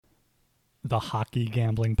The Hockey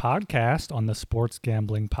Gambling Podcast on the Sports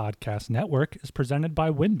Gambling Podcast Network is presented by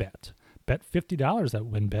WynnBET. Bet $50 at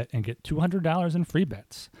WynnBET and get $200 in free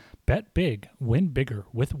bets. Bet big, win bigger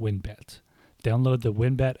with WynnBET. Download the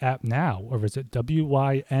WynnBET app now or visit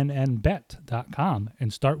wynnbet.com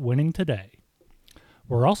and start winning today.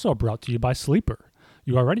 We're also brought to you by Sleeper.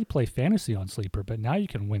 You already play fantasy on Sleeper, but now you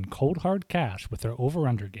can win cold hard cash with their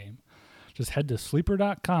over-under game. Just head to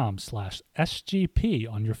sleeper.com/SGP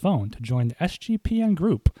on your phone to join the SGPN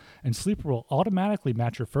group, and Sleeper will automatically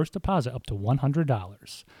match your first deposit up to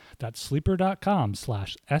 $100. That's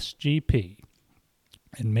sleeper.com/SGP.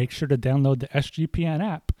 And make sure to download the SGPN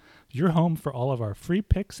app, your home for all of our free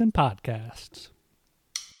picks and podcasts.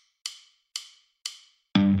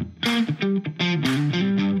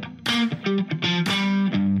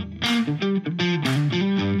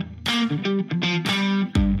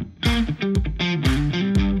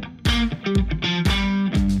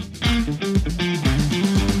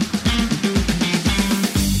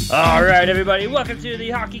 All right, everybody, welcome to the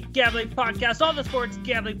Hockey Gambling Podcast on the Sports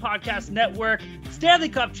Gambling Podcast Network, Stanley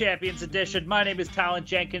Cup Champions Edition. My name is Talon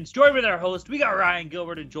Jenkins. Joined with our host, we got Ryan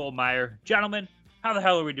Gilbert and Joel Meyer. Gentlemen, how the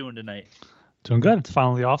hell are we doing tonight? Doing good. It's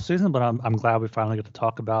finally off season, but I'm glad we finally get to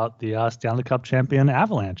talk about the Stanley Cup champion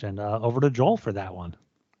Avalanche, and over to Joel for that one.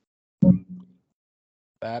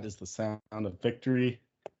 That is the sound of victory.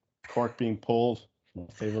 Cork being pulled. My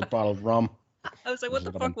favorite bottle of rum. I was like, what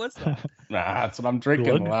the fuck was that? Nah, that's what I'm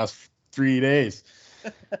drinking the last 3 days.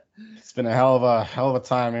 It's been a hell of a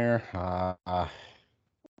time here.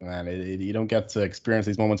 Man, you don't get to experience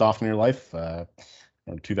these moments often in your life.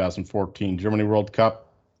 2014 Germany World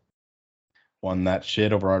Cup, won that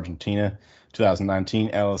shit over Argentina.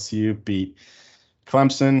 2019 LSU beat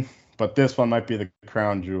Clemson, but this one might be the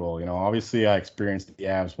crown jewel. You know, obviously I experienced the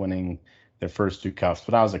Avs winning their first two cups,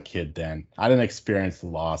 but I was a kid then. I didn't experience the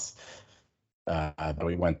loss that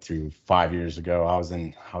we went through 5 years ago. I was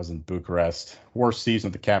in Bucharest. Worst season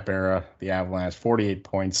of the Cap era. The Avalanche, 48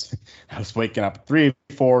 points. I was waking up at 3,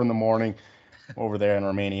 4 in the morning over there in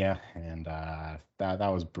Romania, and that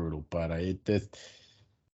was brutal. But this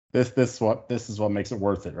is what makes it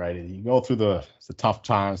worth it, right? You go through the tough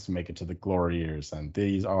times to make it to the glory years, and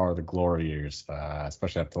these are the glory years.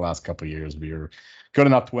 Especially after the last couple of years, we were good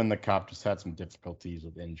enough to win the cup. Just had some difficulties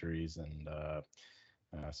with injuries and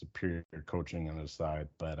superior coaching on the side,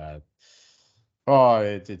 but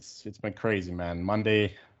it's been crazy, man.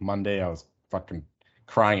 Monday I was fucking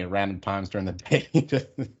crying at random times during the day, just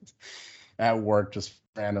at work, just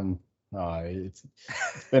random. It's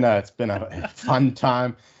been a fun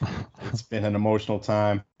time. It's been an emotional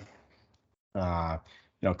time.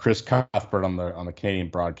 Chris Cuthbert on the Canadian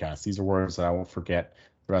broadcast. These are words that I won't forget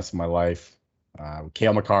the rest of my life.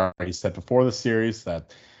 Cale Makar, he said before the series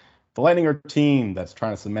that the Lightning are a team that's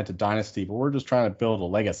trying to cement a dynasty, but we're just trying to build a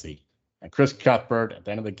legacy. And Chris Cuthbert, at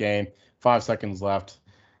the end of the game, 5 seconds left,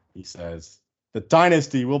 he says, "The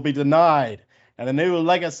dynasty will be denied, and a new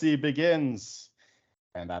legacy begins."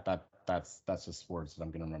 And that's just words that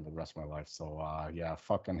I'm going to remember the rest of my life. So,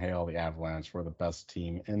 fucking hail the Avalanche. We're the best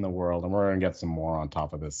team in the world, and we're going to get some more on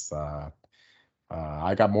top of this.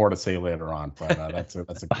 I got more to say later on, but that's a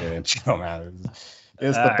good intro, man.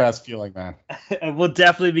 It's the best feeling, man. We'll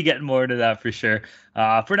definitely be getting more into that for sure.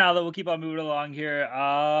 For now, though, we'll keep on moving along here.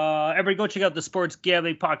 Everybody go check out the Sports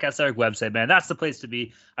Gambling Podcast Network website, man. That's the place to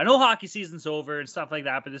be. I know hockey season's over and stuff like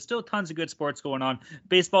that, but there's still tons of good sports going on.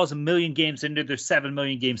 Baseball's 1 million games into their 7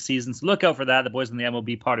 million game seasons. Look out for that. The boys in the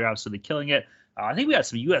MLB pod are absolutely killing it. I think we got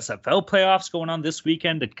some USFL playoffs going on this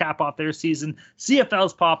weekend to cap off their season.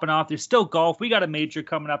 CFL's popping off. There's still golf. We got a major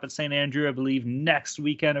coming up at St. Andrew, I believe, next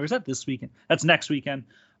weekend. Or is that this weekend? That's next weekend.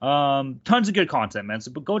 Tons of good content, man. So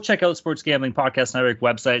go check out the Sports Gambling Podcast Network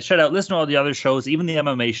website. Shout out, listen to all the other shows, even the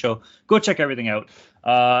MMA show. Go check everything out.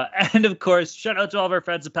 And of course, shout out to all of our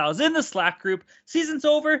friends and pals in the Slack group. Season's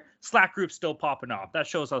over. Slack group's still popping off. That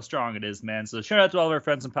shows how strong it is, man. So shout out to all of our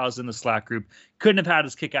friends and pals in the Slack group. Couldn't have had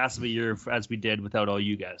as kick-ass of a year as we did without all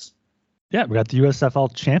you guys. Yeah, we got the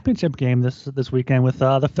USFL championship game this weekend with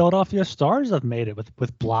the Philadelphia Stars have made it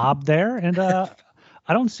with Blob there, and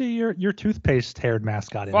I don't see your toothpaste-haired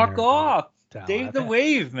mascot in there. Fuck off. Dave the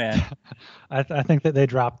Wave, man. I think that they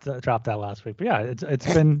dropped that last week. But yeah,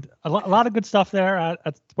 it's been a lot of good stuff there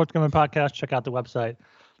at Sports Gambling Podcast. Check out the website,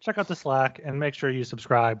 check out the Slack, and make sure you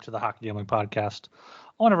subscribe to the Hockey Gambling Podcast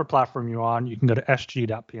on whatever platform you're on. You can go to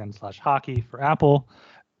sg.pn/hockey for Apple,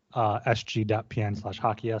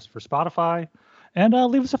 sg.pn/hockeys for Spotify, and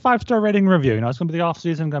leave us a 5-star rating review. It's going to be the off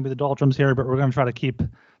season, going to be the doldrums here, but we're going to try to keep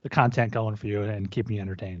the content going for you and keep me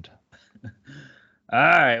entertained. All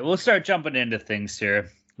right, we'll start jumping into things here.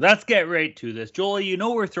 Let's get right to this. Jolie, you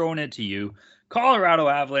know we're throwing it to you. Colorado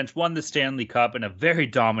Avalanche won the Stanley Cup in a very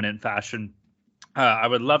dominant fashion. I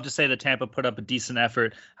would love to say that Tampa put up a decent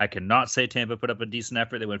effort. I cannot say Tampa put up a decent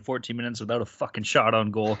effort. They went 14 minutes without a fucking shot on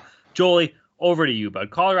goal. Jolie, over to you, bud.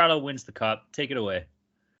 Colorado wins the Cup. Take it away.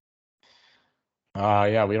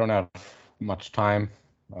 Yeah, we don't have much time.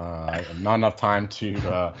 Not enough time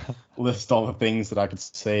to list all the things that I could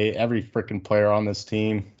say. Every freaking player on this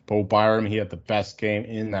team. Bo Byram, he had the best game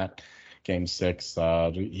in that Game 6.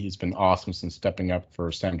 He's been awesome since stepping up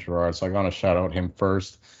for Sam Girard, so I got to shout out him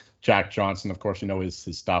first. Jack Johnson, of course, you know his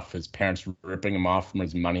stuff. His parents ripping him off from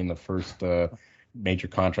his money in the first major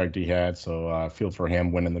contract he had, so I feel for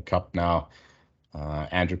him winning the Cup now.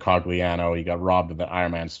 Andrew Cogliano, he got robbed of the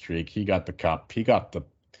Ironman streak. He got the Cup. He got the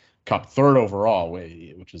Cup third overall,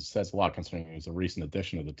 which says a lot considering he's a recent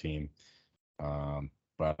addition to the team.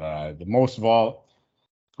 But the most of all,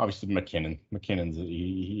 obviously McKinnon. McKinnon's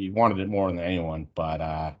he wanted it more than anyone.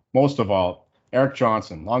 But most of all, Erik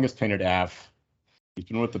Johnson, longest tenured Av. He's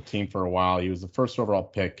been with the team for a while. He was the first overall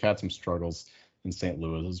pick. Had some struggles in St.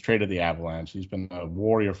 Louis. Was traded to the Avalanche. He's been a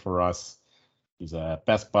warrior for us. He's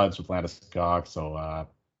best buds with Landeskog. So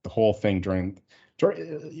the whole thing during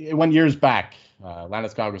it went years back.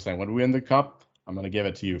 Landeskog was saying, when we win the Cup, I'm going to give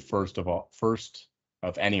it to you first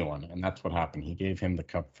of anyone. And that's what happened. He gave him the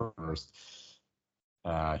Cup first.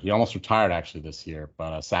 He almost retired actually this year,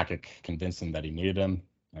 but Sakic convinced him that he needed him,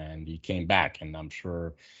 and he came back. And I'm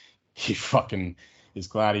sure he fucking is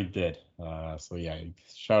glad he did. So yeah,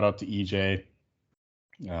 shout out to EJ.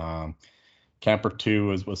 Camper 2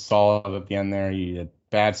 was solid at the end there. He had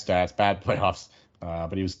bad stats, bad playoffs,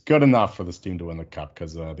 but he was good enough for this team to win the Cup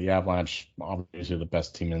because the Avalanche obviously are the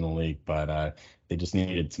best team in the league, but they just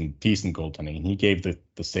needed some decent goaltending, and he gave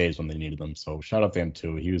the saves when they needed them. So shout out to him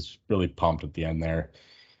too. He was really pumped at the end there.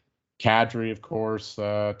 Kadri, of course,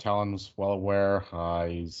 Talon was well aware.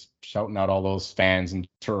 He's shouting out all those fans in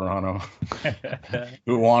Toronto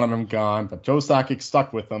who wanted him gone. But Joe Sakic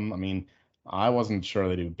stuck with him. I mean, I wasn't sure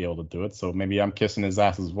that he would be able to do it, so maybe I'm kissing his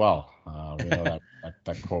ass as well. We know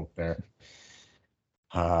that quote there.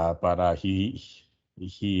 But he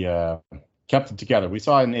kept it together. We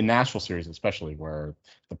saw in Nashville series especially where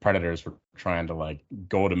the Predators were trying to like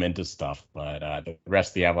goad him into stuff, but the rest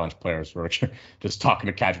of the Avalanche players were just talking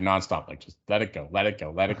to Kadri nonstop, like just let it go, let it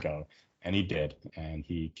go, let it go. And he did, and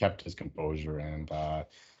he kept his composure and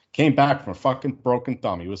came back from a fucking broken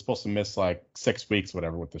thumb. He was supposed to miss like 6 weeks,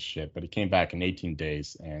 whatever, with the shit, but he came back in 18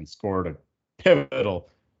 days and scored a pivotal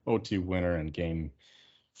OT winner in Game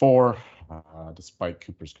 4, despite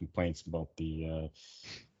Cooper's complaints about the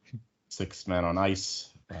 6 men on ice.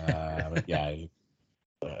 But yeah,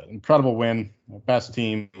 incredible win, best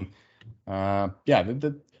team.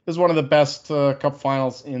 This is one of the best Cup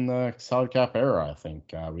finals in the salary cap era, I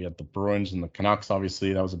think. We had the Bruins and the Canucks,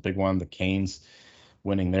 obviously. That was a big one. The Canes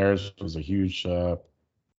winning theirs was a huge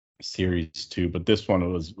series too. But this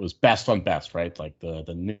one was best on best, right? Like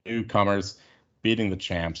the newcomers beating the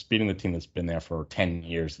champs, beating the team that's been there for 10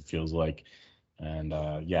 years, it feels like. And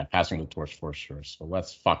passing the torch for sure. So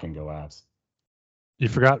let's fucking go Avs. You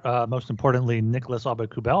forgot, most importantly, Nicholas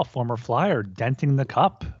Aube-Kubel, former Flyer, denting the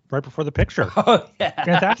Cup right before the picture. Oh, yeah.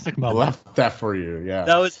 Fantastic moment. I left that for you, yeah.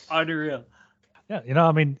 That was unreal. Yeah,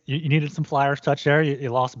 I mean, you needed some Flyers touch there. You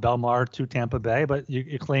lost Belmar to Tampa Bay, but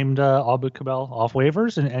you claimed Aube-Kubel off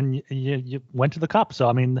waivers, and you went to the Cup. So,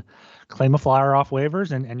 I mean, claim a Flyer off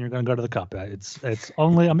waivers, and you're going to go to the Cup. It's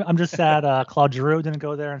only I'm just sad Claude Giroux didn't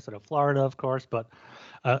go there instead of Florida, of course, but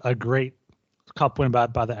a great Cup win by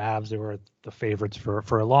the Avs. They were the favorites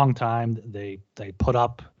for a long time. They put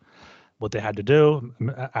up what they had to do.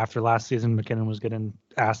 After last season, McKinnon was getting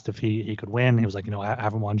asked if he could win. He was like, I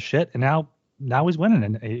haven't won shit, and now he's winning,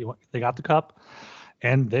 and they got the Cup,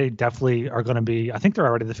 and they definitely are going to be. I think they're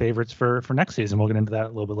already the favorites for next season. We'll get into that a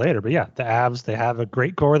little bit later. But yeah, the Avs, they have a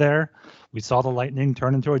great core there. We saw the Lightning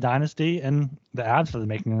turn into a dynasty, and the Avs are the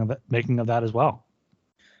making of that as well.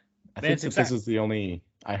 I think that this is the only.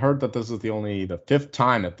 I heard that this is the fifth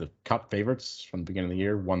time that the Cup favorites from the beginning of the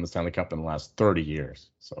year won the Stanley Cup in the last 30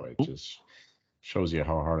 years. So it just shows you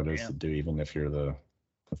how hard it is to do, even if you're the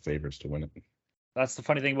favorites to win it. That's the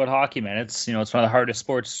funny thing about hockey, man. It's one of the hardest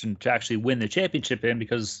sports to actually win the championship in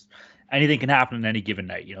because anything can happen on any given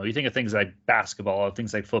night. You think of things like basketball,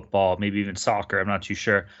 things like football, maybe even soccer. I'm not too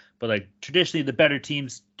sure, but like traditionally, the better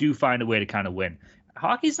teams do find a way to kind of win.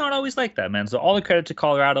 Hockey's not always like that, man. So all the credit to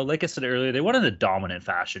Colorado. Like I said earlier, they won in a dominant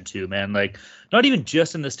fashion too, man. Like not even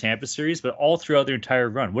just in this Tampa series, but all throughout their entire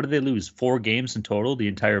run. What did they lose? 4 games in total, the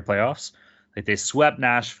entire playoffs. Like they swept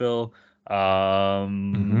Nashville.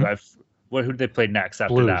 who did they play next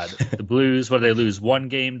after Blues. that? The Blues. What did they lose? One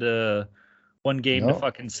game to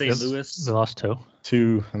fucking St. Louis. They lost 2.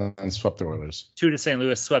 2 and then swept the Oilers. 2 to St.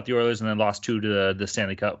 Louis, swept the Oilers, and then lost 2 to the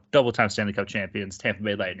Stanley Cup, double-time Stanley Cup champions, Tampa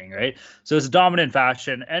Bay Lightning, right? So it was a dominant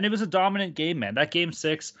fashion, and it was a dominant game, man. That game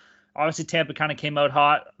 6, obviously Tampa kind of came out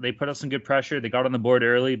hot. They put up some good pressure. They got on the board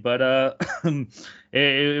early, but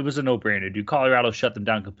it was a no-brainer, dude. Colorado shut them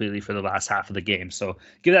down completely for the last half of the game. So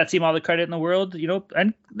give that team all the credit in the world, you know.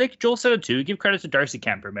 And like Joel said it too, give credit to Darcy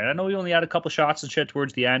Kemper, man. I know he only had a couple shots and shit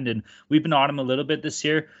towards the end, and we've been on him a little bit this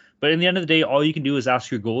year. But in the end of the day, all you can do is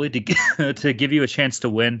ask your goalie to give you a chance to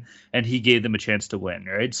win, and he gave them a chance to win,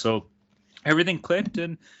 right? So everything clicked,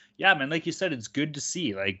 and yeah, man, like you said, it's good to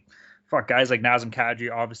see. Like, fuck, guys like Nazem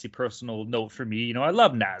Kadri, obviously personal note for me. You know, I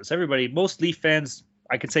love Naz. Everybody, most Leaf fans,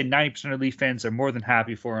 I could say 90% of Leaf fans are more than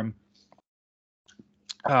happy for him.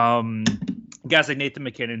 Guys like Nathan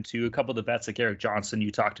McKinnon too, a couple of the vets like Eric Johnson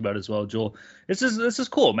you talked about as well, Joel. This is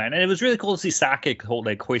cool, man, and it was really cool to see Sakic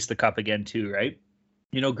hoist the cup again too, right?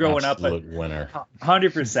 You know, growing Absolute winner.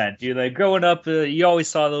 100%. Dude, like growing up, you always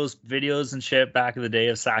saw those videos and shit back in the day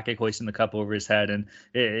of Sakic hoisting the cup over his head, and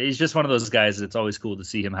he's just one of those guys that's always cool to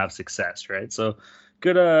see him have success, right? So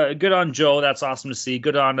good on Joe. That's awesome to see.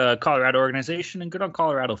 Good on Colorado organization, and good on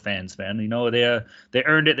Colorado fans, man. You know, they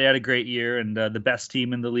earned it. They had a great year, and the best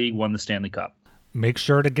team in the league won the Stanley Cup. Make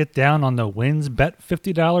sure to get down on the Wins Bet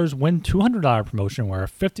 $50, win $200 promotion, where a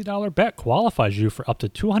 $50 bet qualifies you for up to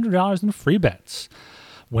 $200 in free bets.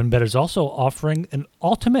 WynnBET is also offering an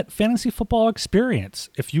ultimate fantasy football experience.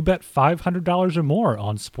 If you bet $500 or more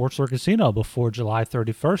on sports or casino before July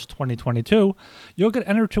 31st, 2022, you'll get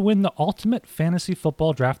entered to win the ultimate fantasy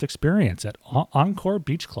football draft experience at Encore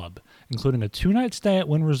Beach Club, including a 2-night stay at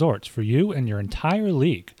Wynn Resorts for you and your entire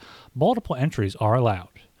league. Multiple entries are allowed.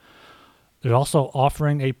 They're also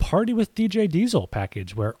offering a Party with DJ Diesel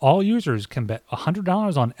package where all users can bet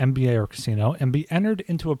 $100 on NBA or casino and be entered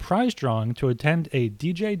into a prize drawing to attend a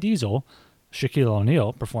DJ Diesel, Shaquille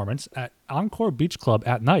O'Neal performance at Encore Beach Club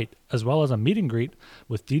at night, as well as a meet and greet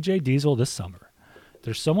with DJ Diesel this summer.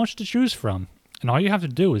 There's so much to choose from, and all you have to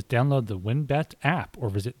do is download the WynnBET app or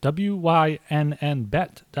visit wynnbet.com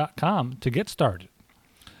to get started.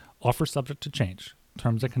 Offer subject to change.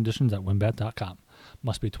 Terms and conditions at wynnbet.com.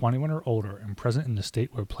 Must be 21 or older and present in the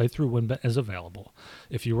state where playthrough WynnBET is available.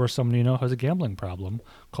 If you or someone you know has a gambling problem,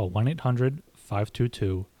 call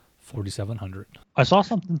 1-800-522-4700. I saw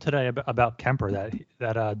something today about Kemper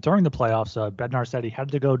that during the playoffs, Bednar said he had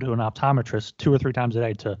to go to an optometrist 2 or 3 times a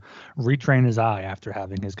day to retrain his eye after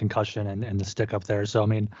having his concussion and the stick up there. So, I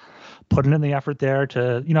mean, putting in the effort there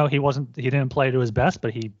to, you know, he didn't play to his best,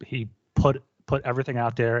 but he put everything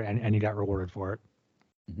out there and he got rewarded for it.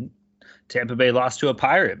 Mm-hmm. Tampa Bay lost to a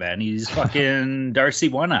Pirate, man. He's fucking Darcy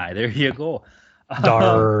One Eye. There you go.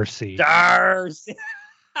 Darcy. Darcy.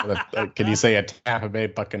 Can you say a Tampa Bay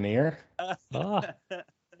Buccaneer? I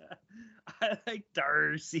like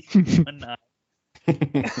Darcy One Eye.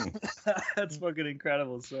 That's fucking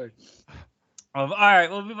incredible. Sorry. All right,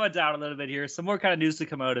 we'll move on down a little bit here. Some more kind of news to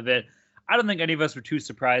come out of it. I don't think any of us were too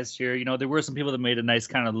surprised here. You know, there were some people that made a nice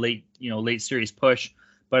kind of late series push.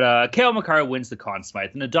 But Cale Makar wins the Conn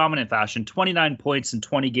Smythe in a dominant fashion. 29 points in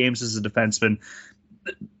 20 games as a defenseman.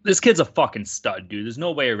 This kid's a fucking stud, dude. There's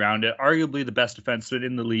no way around it. Arguably the best defenseman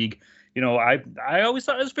in the league. You know, I always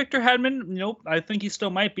thought it was Victor Hedman. You know, I think he still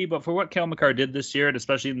might be. But for what Cale Makar did this year, and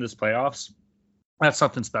especially in this playoffs, that's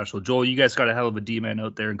something special. Joel, you guys got a hell of a D-man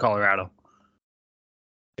out there in Colorado.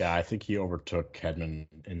 Yeah, I think he overtook Hedman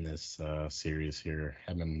in this series here.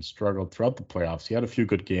 Hedman struggled throughout the playoffs. He had a few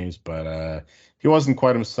good games, but he wasn't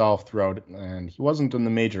quite himself throughout it, and he wasn't in the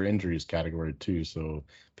major injuries category too. So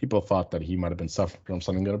people thought that he might have been suffering from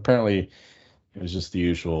something, but apparently it was just the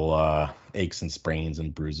usual aches and sprains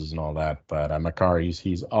and bruises and all that. But Makar,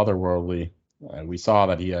 he's otherworldly. We saw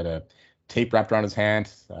that he had a tape wrapped around his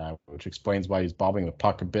hand, which explains why he's bobbing the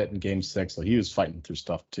puck a bit in Game 6. So he was fighting through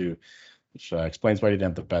stuff too, which explains why he didn't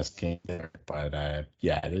have the best game there. But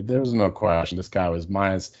yeah, there was no question. This guy was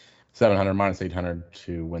minus 700, minus 800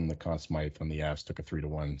 to win the Conn Smythe when the Avs took a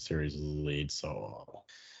 3-1 series lead. So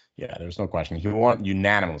yeah, there's no question. He won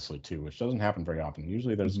unanimously too, which doesn't happen very often.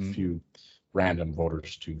 Usually there's a few random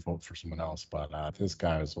voters to vote for someone else, but this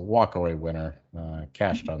guy was a walkaway winner,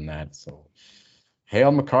 cashed on that. So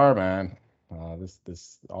hail Makar, man.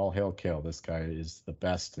 This all hail Cale. This guy is the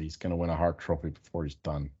best. He's going to win a Hart Trophy before he's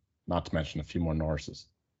done. Not to mention a few more Norrises.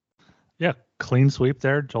 Yeah, clean sweep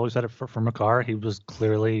there. Jolie said it for Makar. He was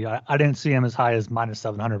clearly, I didn't see him as high as minus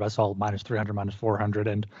 700, but I saw minus 300, minus 400.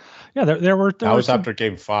 And yeah, there were. That was after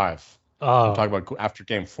Game 5. I'm talking about after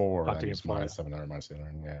Game 4. After Game 4. Minus 700, minus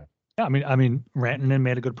 800. Yeah. Yeah, I mean, Rantanen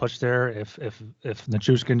made a good push there. If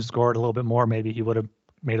Nichushkin scored a little bit more, maybe he would have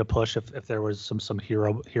made a push if there was some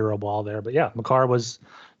hero ball there. But yeah, Makar was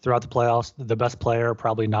throughout the playoffs the best player,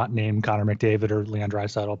 probably not named Connor McDavid or Leon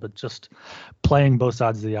Draisaitl, but just playing both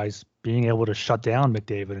sides of the ice, being able to shut down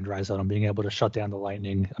McDavid and Draisaitl, and being able to shut down the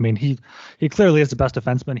Lightning. I mean, he clearly is the best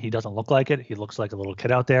defenseman. He doesn't look like it. He looks like a little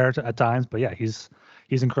kid out there at times. But yeah, he's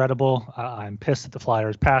incredible. I'm pissed that the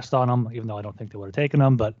Flyers passed on him, even though I don't think they would have taken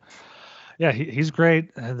him. But yeah, he's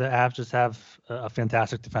great. The Avs just have a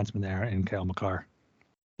fantastic defenseman there in Cale Makar.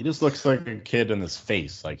 He just looks like a kid in his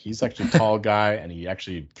face. Like, he's actually a tall guy, and he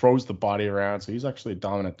actually throws the body around. So he's actually a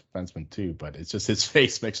dominant defenseman too. But it's just his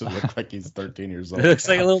face makes it look like he's 13 years old. It looks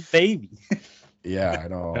like a little baby. Yeah, I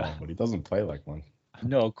know, but he doesn't play like one.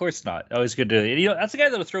 No, of course not. Always good to, that's a guy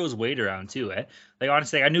that would throw his weight around too, eh? Like,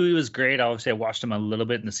 honestly, I knew he was great. Obviously, I watched him a little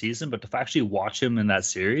bit in the season, but to actually watch him in that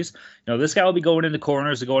series, this guy will be going into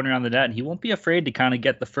corners and going around the net, and he won't be afraid to kind of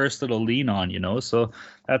get the first little lean on, So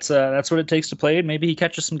that's what it takes to play. And maybe he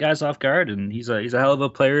catches some guys off guard, and he's a hell of a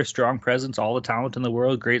player, strong presence, all the talent in the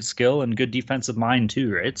world, great skill, and good defensive mind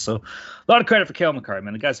too, right? So a lot of credit for Cale Makar,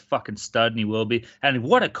 man. The guy's a fucking stud, and he will be. And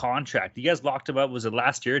what a contract! You guys locked him up. Was it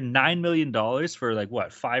last year? $9 million for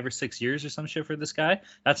 5 or 6 years or some shit for this guy?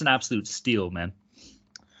 That's an absolute steal, man.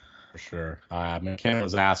 For sure. McKinnon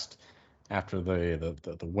was asked after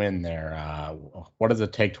the win there, what does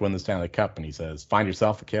it take to win the Stanley Cup? And he says, find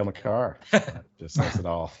yourself a Cale Makar. Just says it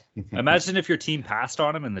all. Imagine if your team passed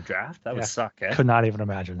on him in the draft. That would suck, eh? Could not even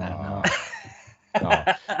imagine that. No. No.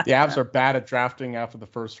 The Avs are bad at drafting after the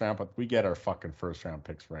first round, but we get our fucking first round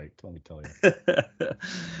picks right. Let me tell you.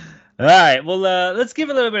 All right. Well, let's give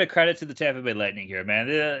a little bit of credit to the Tampa Bay Lightning here, man.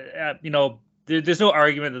 There's no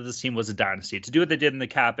argument that this team was a dynasty. To do what they did in the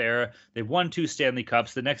Cap era, they won 2 Stanley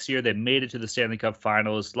Cups. The next year, they made it to the Stanley Cup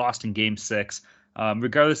Finals, lost in Game 6.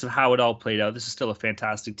 Regardless of how it all played out, this is still a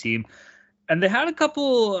fantastic team. And they had a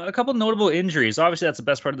couple notable injuries. Obviously, that's the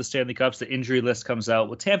best part of the Stanley Cups. The injury list comes out.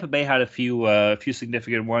 Well, Tampa Bay had a few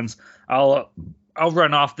significant ones. I'll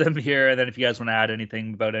run off them here, and then if you guys want to add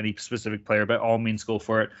anything about any specific player, by all means, go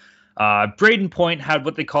for it. Braden Point had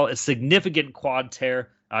what they call a significant quad tear.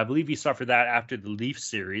 I believe he suffered that after the Leafs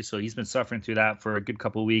series, so he's been suffering through that for a good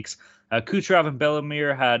couple of weeks. Kucherov and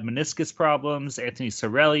Bellemare had meniscus problems. Anthony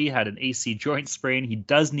Cirelli had an AC joint sprain. He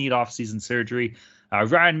does need off-season surgery.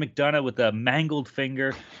 Ryan McDonagh with a mangled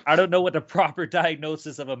finger. I don't know what the proper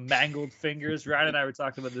diagnosis of a mangled finger is. Ryan and I were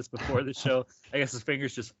talking about this before the show. I guess his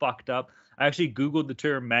finger's just fucked up. I actually Googled the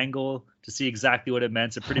term mangle to see exactly what it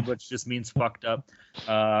meant. It pretty much just means fucked up.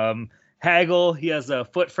 Hagel, he has a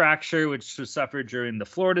foot fracture, which was suffered during the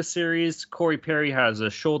Florida series. Corey Perry has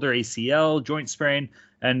a shoulder ACL joint sprain.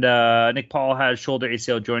 And Nick Paul has shoulder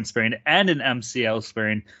ACL joint sprain and an MCL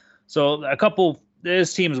sprain. So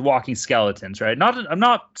this team is walking skeletons, right? I'm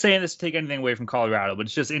not saying this to take anything away from Colorado, but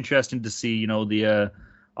it's just interesting to see,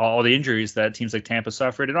 all the injuries that teams like Tampa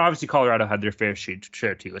suffered. And obviously Colorado had their fair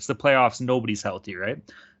share too. It's the playoffs. Nobody's healthy, right?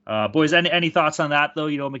 Boys, any thoughts on that, though?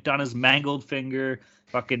 McDonough's mangled finger,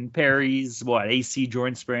 fucking Perry's, AC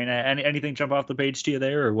joint sprain. Anything jump off the page to you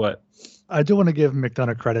there, or what? I do want to give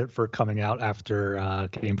McDonagh credit for coming out after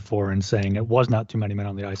Game 4 and saying it was not too many men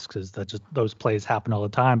on the ice, because those plays happen all the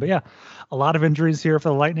time. But yeah, a lot of injuries here for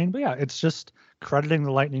the Lightning. But yeah, it's just crediting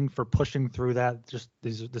the Lightning for pushing through that. Just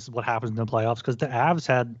this is what happens in the playoffs, because the Avs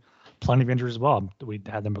had plenty of injuries as well. We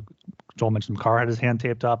had them. Joel mentioned Makar had his hand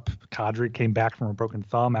taped up. Kadri came back from a broken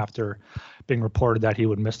thumb after being reported that he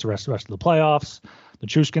would miss the rest of the playoffs.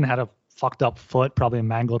 Nichushkin had a fucked up foot, probably a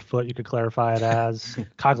mangled foot, you could clarify it as.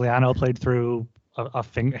 Cogliano played through a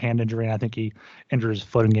hand injury, and I think he injured his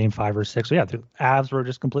foot in Game 5 or 6. So yeah, the Avs were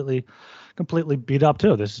just completely beat up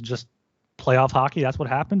too. This is just playoff hockey. That's what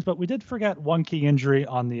happens. But we did forget one key injury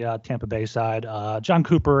on the Tampa Bay side. John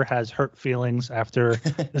Cooper has hurt feelings after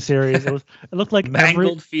the series. It looked like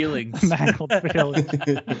mangled feelings. Mangled feelings.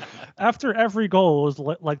 After every goal, it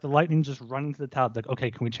was like the Lightning just running to the top. Like, okay,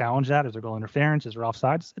 can we challenge that? Is there goal interference? Is there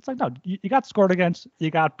offsides? It's like, no, you got scored against. You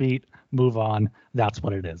got beat. Move on. That's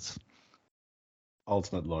what it is.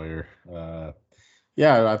 Ultimate lawyer.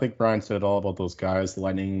 Yeah, I think Brian said all about those guys. The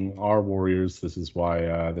Lightning are warriors. This is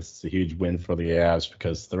why this is a huge win for the Avs,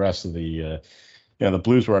 because the rest of the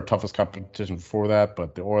Blues were our toughest competition before that,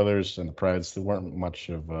 but the Oilers and the Preds, there weren't much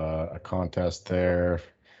of a contest there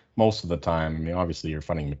most of the time. I mean, obviously you're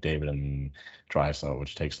fighting McDavid and Draisaitl,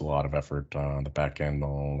 which takes a lot of effort on the back end and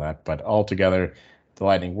all that. But altogether, the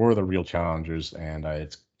Lightning were the real challengers, and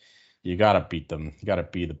you got to beat them. You got to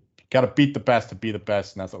beat the best to be the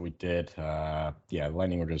best, and that's what we did. The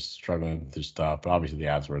Lightning were just struggling with their stuff, but obviously the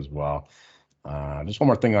Avs were as well. Just one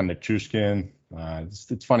more thing on Nichushkin.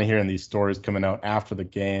 It's funny hearing these stories coming out after the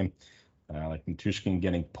game, like Nichushkin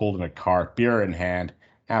getting pulled in a car, beer in hand,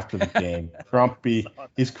 after the game. Grumpy.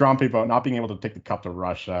 He's grumpy about not being able to take the cup to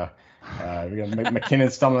Russia.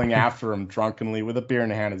 McKinnon stumbling after him drunkenly with a beer in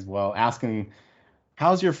hand as well, asking,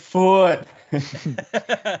 "How's your foot?"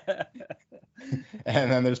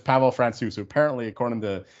 And then there's Pavel Francouz, who apparently, according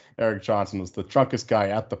to Eric Johnson, was the drunkest guy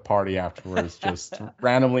at the party afterwards, just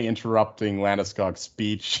randomly interrupting Landeskog's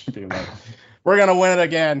speech, being like, "We're gonna win it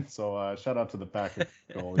again." So shout out to the backup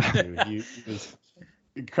goalie. He was,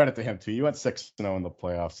 credit to him too. He went 6-0 in the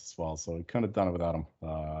playoffs as well, so he couldn't have done it without him.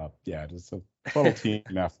 Just a total team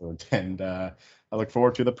effort, and I look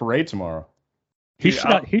forward to the parade tomorrow. He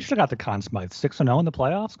should have got the Conn Smythe 6-0 in the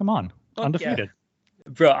playoffs. Come on, undefeated. Yeah.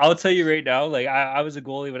 Bro, I'll tell you right now, like I was a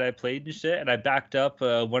goalie when I played and shit, and I backed up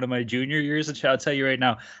one of my junior years, and I'll tell you right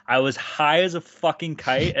now, I was high as a fucking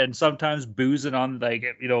kite and sometimes boozing on, like,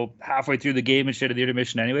 halfway through the game and shit at the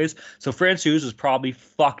intermission anyways. So Francouz was probably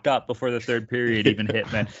fucked up before the third period even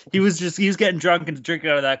hit, man. He was getting drunk and drinking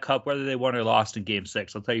out of that cup, whether they won or lost in game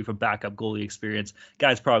 6. I'll tell you from backup goalie experience,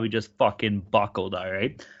 guys probably just fucking buckled, all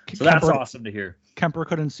right? So that's awesome to hear. Kemper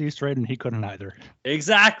couldn't see straight, and he couldn't either.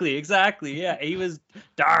 Exactly. Yeah, he was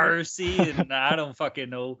Darcy, and I don't fucking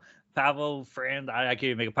know. Pavel, Fran, I can't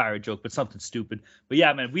even make a pirate joke, but something stupid. But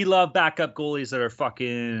yeah, man, we love backup goalies that are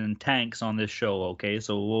fucking tanks on this show, okay?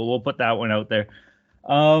 So we'll put that one out there.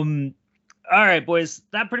 All right, boys,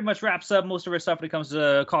 that pretty much wraps up most of our stuff when it comes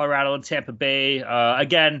to Colorado and Tampa Bay.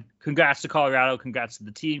 Again, congrats to Colorado, congrats to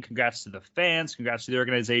the team, congrats to the fans, congrats to the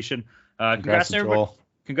organization. Congrats to everybody. Joel.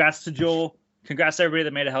 Congrats to Joel. Congrats to everybody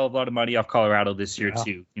that made a hell of a lot of money off Colorado this year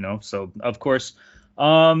too, so of course.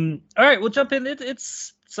 All right, we'll jump in.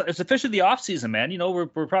 It's officially the off season, man. We're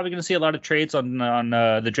probably going to see a lot of trades on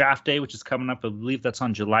the draft day, which is coming up. I believe that's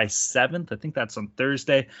on July 7th. I think that's on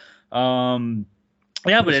Thursday. But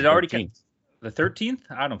it already came. The 13th?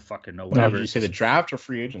 I don't fucking know. Whatever. Did you say the draft or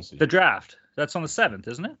free agency? The draft. That's on the 7th,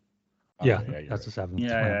 isn't it? Yeah, that's the 7th.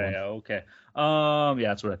 Yeah, okay.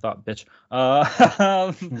 That's what I thought, bitch.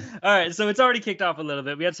 All right, so it's already kicked off a little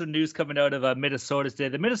bit. We had some news coming out of Minnesota today.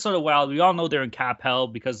 The Minnesota Wild, we all know they're in cap hell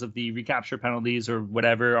because of the recapture penalties or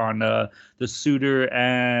whatever on the Suter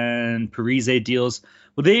and Parise deals.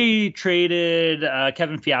 Well, they traded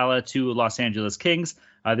Kevin Fiala to Los Angeles Kings.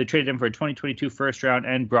 They traded him for a 2022 first round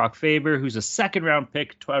and Brock Faber, who's a second round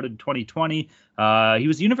pick out in 2020. He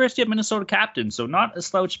was the University of Minnesota captain, so not a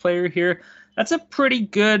slouch player here. That's a pretty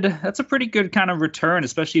good kind of return,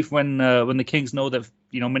 especially when the Kings know that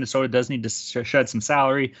Minnesota does need to shed some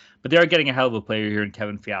salary, but they are getting a hell of a player here in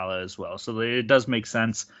Kevin Fiala as well, so it does make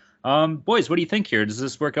sense. Boys, what do you think here? Does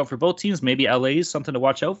this work out for both teams? Maybe LA is something to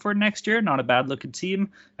watch out for next year. Not a bad looking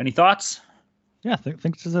team. Any thoughts? Yeah, I think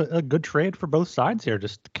this is a good trade for both sides here.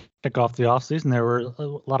 Just to kick off the offseason, there were a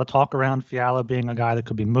lot of talk around Fiala being a guy that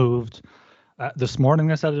could be moved. This morning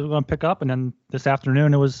they said they were going to pick up, and then this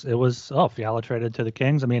afternoon it was Fiala traded to the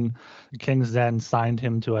Kings. I mean, the Kings then signed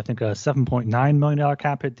him to I think a $7.9 million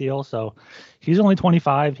cap hit deal. So he's only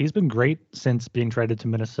 25. He's been great since being traded to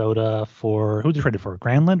Minnesota for who'd you traded for?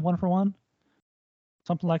 Granlund 1-for-1?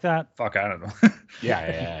 Something like that. Fuck, I don't know.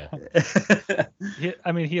 Yeah.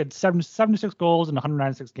 He had 76 goals in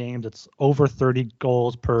 196 games. It's over 30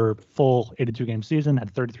 goals per full 82-game season. Had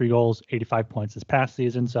 33 goals, 85 points this past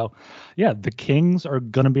season. So, yeah, the Kings are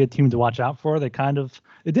going to be a team to watch out for. It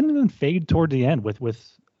didn't even fade toward the end with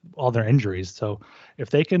all their injuries. So if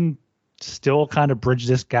they can still kind of bridge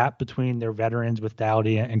this gap between their veterans with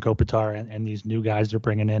Doughty and Kopitar and these new guys they're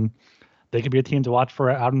bringing in, they could be a team to watch for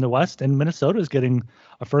out in the West. And Minnesota is getting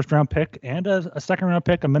a first-round pick and a second-round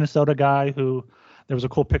pick, a Minnesota guy who there was a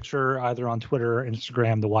cool picture either on Twitter or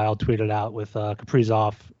Instagram. The Wild tweeted out with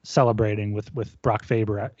Kaprizov celebrating with Brock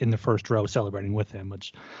Faber in the first row, celebrating with him,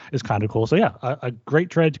 which is kind of cool. So, yeah, a great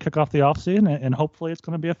trade to kick off the offseason, and hopefully it's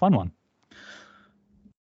going to be a fun one.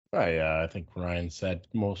 I think Ryan said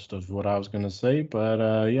most of what I was going to say, but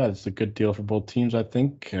it's a good deal for both teams, I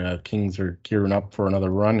think. Kings are gearing up for another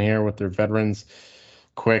run here with their veterans.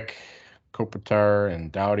 Quick, Kopitar,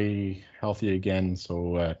 and Doughty healthy again.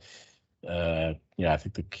 So, I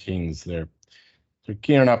think the Kings, they're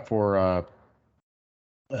gearing up for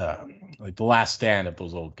like the last stand of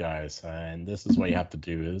those old guys. And this is what you have to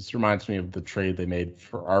do. This reminds me of the trade they made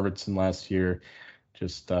for Arvidsson last year.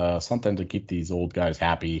 Just something to keep these old guys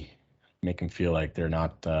happy, make them feel like they're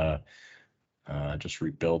not just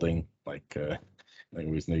rebuilding. Like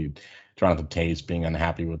we need Jonathan Toews being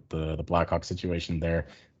unhappy with the Blackhawks situation there.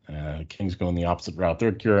 Kings going the opposite route. They're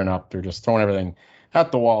gearing up. They're just throwing everything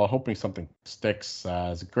at the wall, hoping something sticks.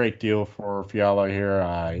 It's a great deal for Fiala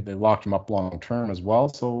here. They locked him up long term as well,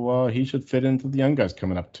 so he should fit into the young guys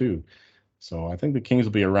coming up too. So I think the Kings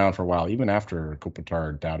will be around for a while, even after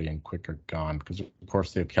Kopitar, Doughty, and Quick are gone, because of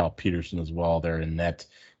course they have Cal Peterson as well there in net.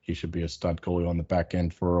 He should be a stud goalie on the back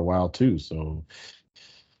end for a while too. So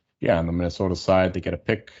yeah, on the Minnesota side, they get a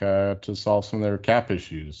pick to solve some of their cap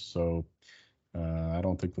issues. So I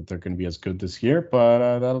don't think that they're going to be as good this year,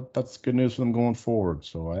 but that's good news for them going forward.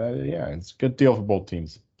 So yeah, it's a good deal for both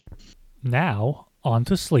teams. Now on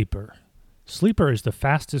to Sleeper. Sleeper is the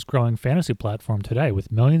fastest growing fantasy platform today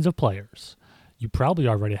with millions of players. You probably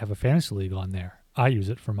already have a fantasy league on there. I use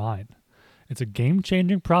it for mine. It's a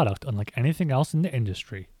game-changing product unlike anything else in the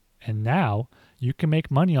industry. And now you can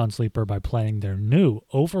make money on Sleeper by playing their new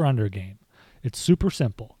over-under game. It's super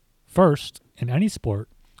simple. First, in any sport,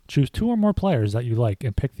 choose 2 or more players that you like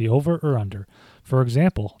and pick the over or under. For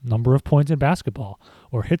example, number of points in basketball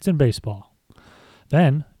or hits in baseball.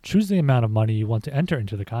 Then, choose the amount of money you want to enter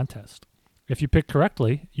into the contest. If you pick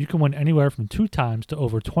correctly, you can win anywhere from 2 times to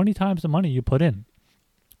over 20 times the money you put in.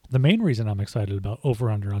 The main reason I'm excited about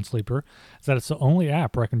Over-Under on Sleeper is that it's the only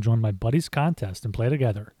app where I can join my buddies' contest and play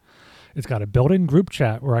together. It's got a built-in group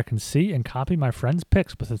chat where I can see and copy my friends'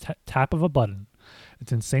 picks with a tap of a button.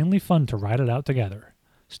 It's insanely fun to ride it out together.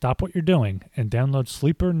 Stop what you're doing and download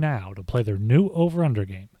Sleeper now to play their new Over-Under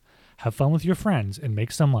game. Have fun with your friends and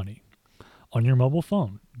make some money. On your mobile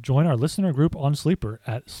phone, join our listener group on Sleeper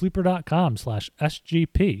at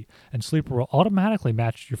sleeper.com/SGP, and Sleeper will automatically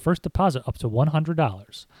match your first deposit up to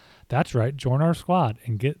 $100. That's right, join our squad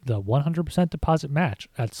and get the 100% deposit match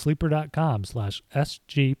at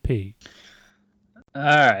sleeper.com/SGP. All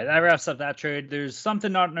right, that wraps up that trade. There's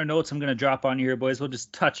something not in our notes I'm going to drop on you here, boys. We'll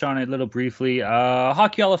just touch on it a little briefly.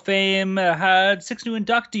 Hockey Hall of Fame had 6 new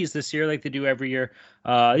inductees this year, like they do every year.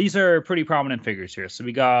 These are pretty prominent figures here. So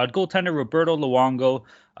we got goaltender Roberto Luongo,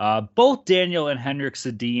 both Daniel and Henrik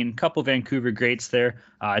Sedin, couple Vancouver greats there.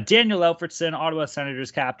 Daniel Alfredsson, Ottawa Senators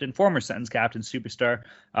captain, former Sens captain, superstar.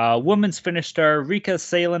 Women's Finnish star Rika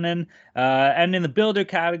Salonen, and in the builder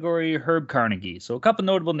category, Herb Carnegie. So a couple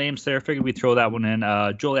notable names there. Figured we'd throw that one in.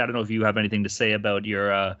 Jolie, I don't know if you have anything to say about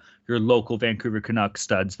your local Vancouver Canucks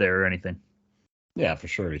studs there or anything. Yeah, for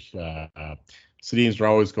sure. Sedins are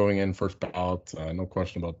always going in first ballot. No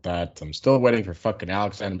question about that. I'm still waiting for fucking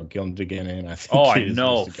Alexander McGill to get in. I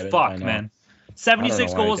know. Fuck, man.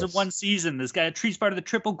 76 goals in one season. This guy, Tree's part of the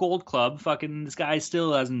Triple Gold Club. Fucking this guy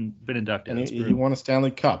still hasn't been inducted. And he won a Stanley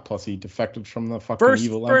Cup. Plus, he defected from the fucking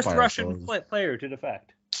evil empire. First Russian player to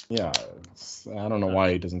defect. Yeah, I don't know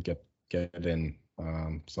why he doesn't get in.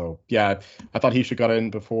 So yeah, I thought he should got in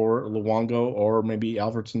before Luongo or maybe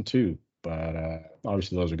Alfredsson too. But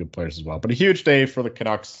obviously those are good players as well. But a huge day for the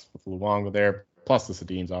Canucks with Luongo there, plus the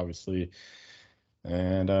Sedins, obviously.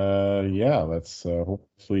 And yeah, let's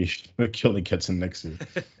hopefully McKinley gets in next year.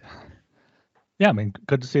 Yeah, I mean,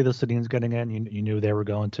 good to see the Sedins getting in. You knew they were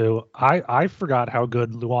going to. I forgot how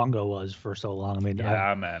good Luongo was for so long. I mean,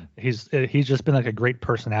 yeah, man, he's just been like a great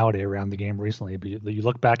personality around the game recently. But you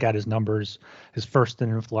look back at his numbers, his first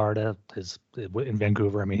stint in Florida, in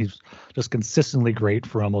Vancouver. I mean, he's just consistently great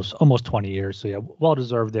for almost 20 years. So yeah, well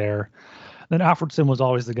deserved there. Then Alfredsson was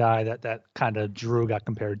always the guy that kind of Drew got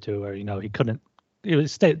compared to, or he couldn't. He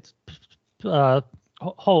stayed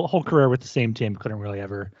whole career with the same team, couldn't really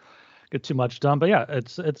ever get too much done. But yeah,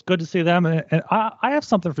 it's good to see them. And I have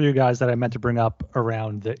something for you guys that I meant to bring up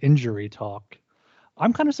around the injury talk.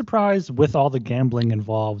 I'm kind of surprised with all the gambling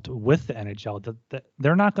involved with the NHL that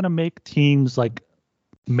they're not going to make teams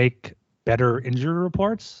make better injury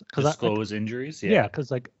reports. Disclose injuries. Yeah,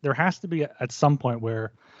 because there has to be at some point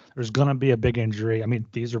where there's going to be a big injury. I mean,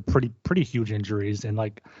 these are pretty huge injuries, and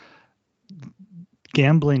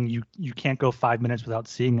gambling, you can't go 5 minutes without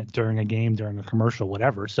seeing it during a game, during a commercial,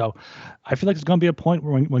 whatever. So I feel like it's going to be a point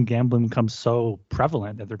where when gambling becomes so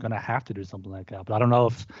prevalent that they're going to have to do something like that. But I don't know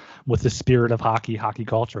if with the spirit of hockey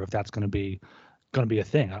culture, if that's going to be a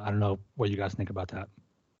thing. I don't know what you guys think about that.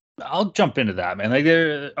 I'll jump into that, man.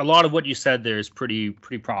 There, a lot of what you said there is pretty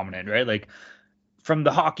prominent, right? From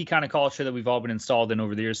the hockey kind of culture that we've all been installed in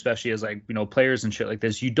over the years, especially as players and shit like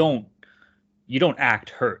this, you don't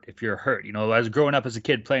act hurt if you're hurt. As growing up as a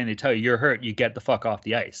kid playing, they tell you you're hurt, you get the fuck off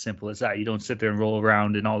the ice. Simple as that. You don't sit there and roll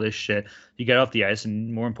around and all this shit. You get off the ice,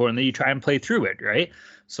 and more importantly, you try and play through it, right?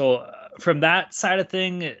 So from that side of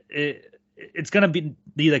thing, it's going to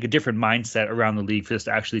be like a different mindset around the league for this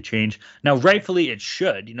to actually change. Now, rightfully, it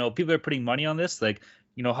should. People are putting money on this.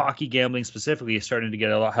 Hockey gambling specifically is starting to get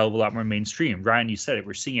hell of a lot more mainstream. Ryan, you said it.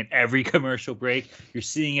 We're seeing it every commercial break. You're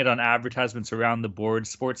seeing it on advertisements around the board.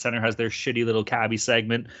 SportsCenter has their shitty little cabbie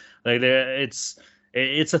segment. It's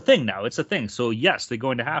It's a thing now. It's a thing. So yes, they're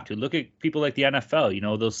going to have to look at people like the NFL.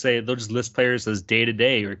 They'll just list players as day to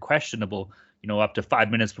day or questionable. Up to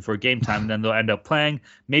 5 minutes before game time, and then they'll end up playing.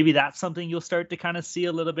 Maybe that's something you'll start to kind of see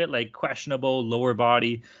a little bit, like questionable lower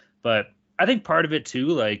body. But I think part of it too,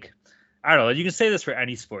 like, I don't know, you can say this for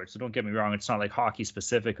any sport, so don't get me wrong. It's not like hockey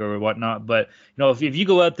specific or whatnot. But, if you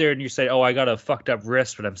go out there and you say, oh, I got a fucked up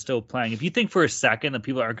wrist, but I'm still playing. If you think for a second that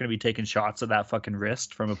people aren't going to be taking shots at that fucking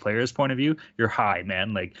wrist from a player's point of view, you're high,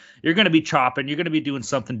 man. Like, you're going to be chopping. You're going to be doing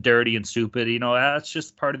something dirty and stupid. That's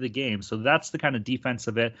just part of the game. So that's the kind of defense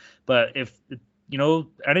of it. But if,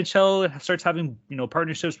 NHL starts having,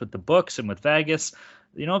 partnerships with the books and with Vegas,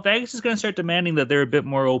 Vegas is going to start demanding that they're a bit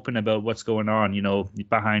more open about what's going on,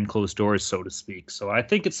 behind closed doors, so to speak. So I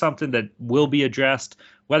think it's something that will be addressed,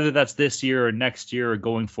 whether that's this year or next year or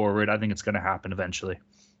going forward. I think it's going to happen eventually.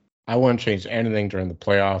 I wouldn't change anything during the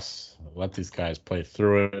playoffs. Let these guys play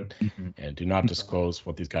through it, and do not disclose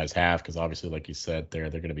what these guys have, because obviously, like you said, they're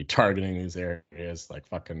going to be targeting these areas like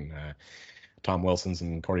fucking Tom Wilson's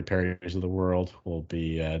and Corey Perry's of the world will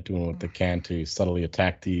be doing what they can to subtly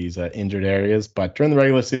attack these injured areas. But during the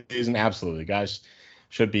regular season, absolutely, guys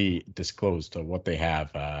should be disclosed to what they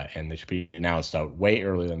have, and they should be announced out way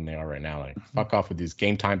earlier than they are right now. Like, fuck off with these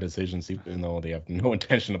game time decisions, even though they have no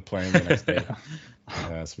intention of playing the next day.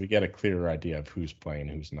 So we get a clearer idea of who's playing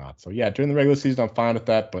and who's not. So yeah, during the regular season, I'm fine with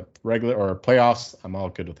that, but regular or playoffs, I'm all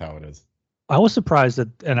good with how it is. I was surprised that,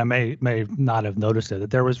 and I may not have noticed it,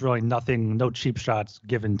 that there was really no cheap shots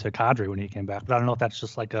given to Kadri when he came back. But I don't know if that's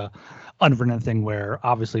just like a unwritten thing where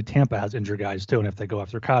obviously Tampa has injured guys too, and if they go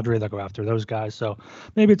after Kadri, they'll go after those guys. So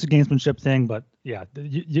maybe it's a gamesmanship thing, but yeah,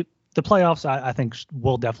 the playoffs I think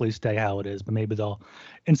will definitely stay how it is. But maybe they'll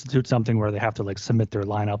institute something where they have to like submit their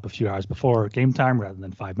lineup a few hours before game time rather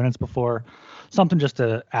than 5 minutes before, something just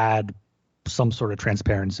to add some sort of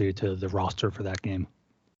transparency to the roster for that game.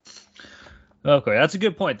 Okay, that's a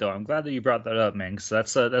good point, though. I'm glad that you brought that up, man, because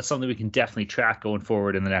that's something we can definitely track going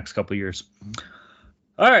forward in the next couple of years.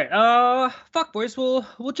 All right, fuck, boys, we'll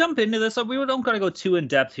jump into this. We don't gotta go too in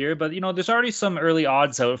depth here, but there's already some early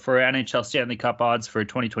odds out for NHL Stanley Cup odds for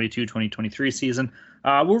 2022-2023 season.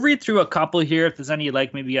 We'll read through a couple here. If there's any you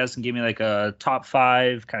like, maybe you guys can give me like a top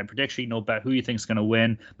 5 kind of prediction. Bet who you think's gonna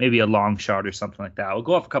win, maybe a long shot or something like that. We'll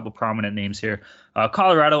go off a couple prominent names here.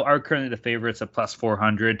 Colorado are currently the favorites at plus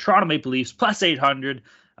 400. Toronto Maple Leafs plus 800.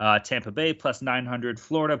 Tampa Bay plus 900.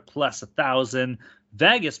 Florida plus 1,000.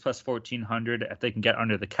 Vegas plus 1,400 if they can get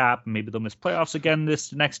under the cap. Maybe they'll miss playoffs again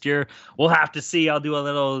this next year. We'll have to see. I'll do a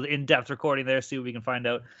little in-depth recording there, see what we can find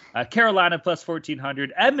out. Carolina plus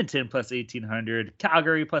 1,400. Edmonton plus 1,800.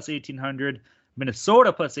 Calgary plus 1,800.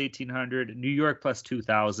 Minnesota plus 1,800. New York plus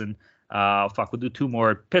 2,000. We'll do 2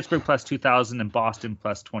 more. Pittsburgh plus 2,000 and Boston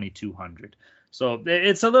plus 2,200. So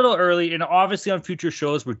it's a little early, and obviously on future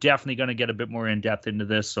shows, we're definitely going to get a bit more in-depth into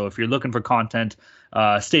this. So if you're looking for content,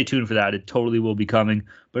 stay tuned for that. It totally will be coming.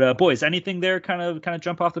 But boys, anything there kind of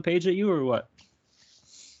jump off the page at you or what?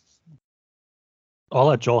 I'll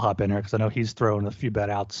let Joel hop in here because I know he's thrown a few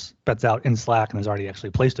bets out in Slack and has already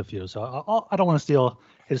actually placed a few. So I don't want to steal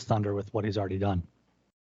his thunder with what he's already done.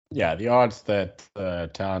 Yeah, the odds that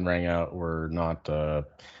Talon rang out were not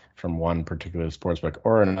from one particular sportsbook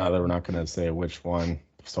or another. We're not going to say which one.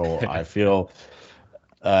 So I feel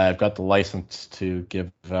I've got the license to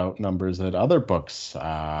give out numbers at other books.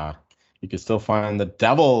 You can still find the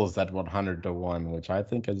Devils at 100-1, which I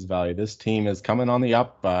think is value. This team is coming on the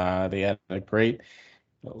up. They had a great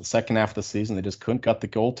second half of the season. They just couldn't got the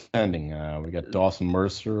goaltending. We got Dawson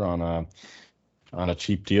Mercer on a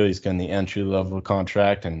cheap deal. He's getting the entry level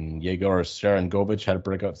contract, and Yegor Sharangovich had a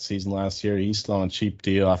breakout season last year. He's still on a cheap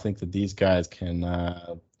deal. I think that these guys can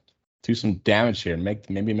do some damage here and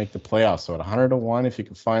maybe make the playoffs. So at 100-1, if you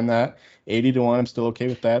can find that, 80-1, I'm still okay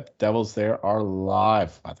with that. Devils there are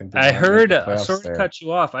live. I think. I heard. Sorry to cut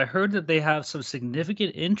you off. I heard that they have some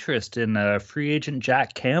significant interest in free agent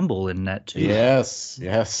Jack Campbell in net too. Yes.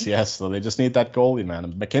 So they just need that goalie, man.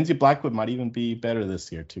 And Mackenzie Blackwood might even be better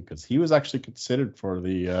this year too, because he was actually considered for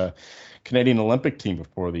the Canadian Olympic team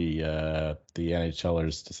before the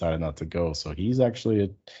NHLers decided not to go. So he's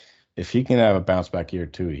actually if he can have a bounce back year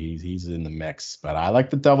too, he's in the mix. But I like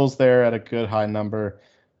the Devils there at a good high number.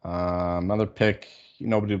 Another pick,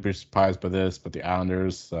 nobody would be surprised by this, but the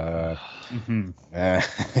Islanders,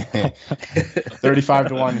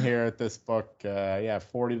 35-1 here at this book.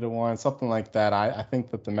 40-1, something like that. I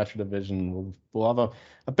think that the Metro Division will have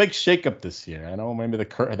a big shakeup this year. I know maybe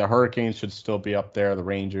the Hurricanes should still be up there, the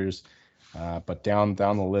Rangers. But down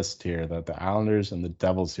the list here, the Islanders and the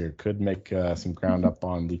Devils here could make some ground up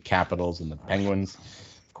on the Capitals and the Penguins.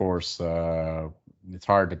 Of course, it's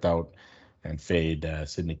hard to doubt and fade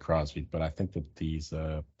Sidney Crosby. But I think that these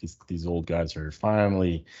old guys are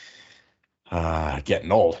finally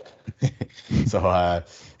getting old. So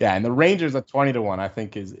and the Rangers at 20-1, I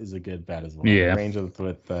think is a good bet as well. Yeah. The Rangers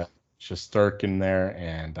with Shesterkin there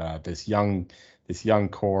and this young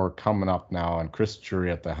core coming up now, and Chris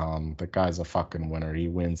Drury at the helm. The guy's a fucking winner. He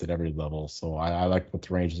wins at every level. So I like what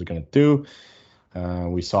the Rangers are going to do.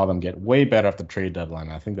 We saw them get way better after the trade deadline.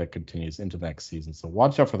 I think that continues into next season. So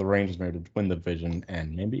watch out for the Rangers maybe to win the division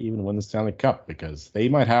and maybe even win the Stanley Cup, because they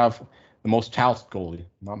might have the most talented goalie,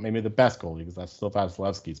 not maybe the best goalie, because that's still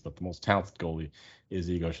Vasilevsky's, but the most talented goalie is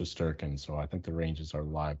Igor Shesterkin. So I think the Rangers are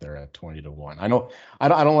live there at 20-1. I know I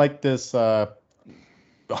don't like this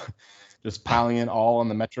just piling in all on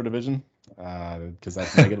the Metro division because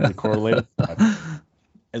that's negatively correlated. But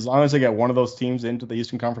as long as I get one of those teams into the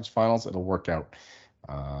Eastern Conference Finals, it'll work out.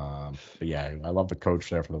 But yeah, I love the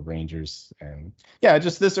coach there for the Rangers, and yeah,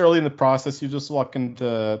 just this early in the process, you're just looking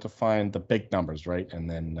to find the big numbers, right? And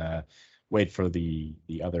then wait for the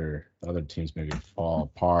other teams maybe fall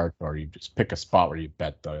apart, or you just pick a spot where you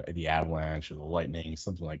bet the Avalanche or the Lightning,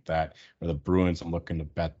 something like that, or the Bruins. I'm looking to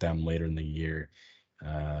bet them later in the year.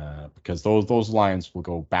 Because those lines will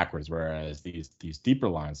go backwards, whereas these deeper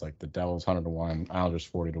lines like the Devils 100-1, Islanders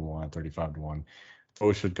 40-1, 35-1,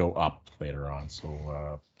 those should go up later on.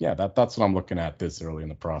 So that's what I'm looking at this early in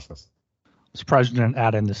the process. I'm surprised you didn't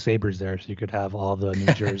add in the Sabres there, so you could have all the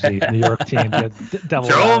New Jersey, New York teams,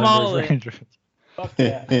 Devils, Throw 'em all Islanders, in. Rangers. Fuck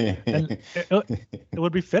yeah. And it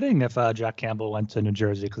would be fitting if Jack Campbell went to New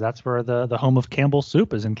Jersey, because that's where the home of Campbell's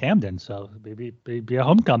Soup is, in Camden. So maybe be a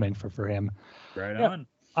homecoming for him. Right Yeah. on.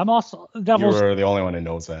 I'm also Devils. You were the only one who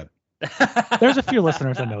knows that. There's a few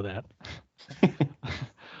listeners that know that.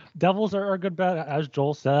 Devils are a good bet, as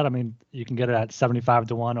Joel said. I mean, you can get it at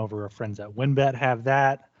 75-1 over. Our friends at WinBet have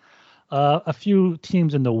that. A few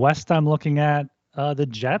teams in the West I'm looking at. The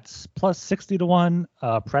Jets plus 60-1,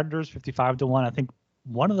 Predators 55-1. I think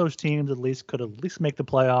one of those teams at least could make the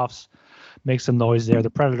playoffs, make some noise there. The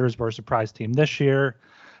Predators were a surprise team this year,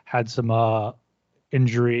 had some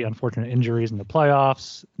unfortunate injuries in the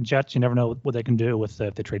playoffs. Jets, you never know what they can do if they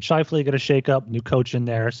trade Scheifele, get a shakeup, new coach in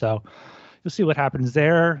there. So you'll see what happens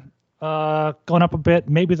there. Going up a bit,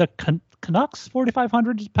 maybe the Canucks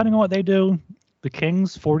 4,500, depending on what they do. The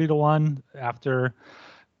Kings 40-1 after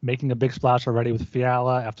making a big splash already with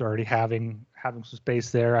Fiala, after already having some space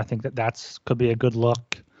there. I think that could be a good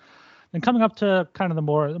look. And coming up to kind of the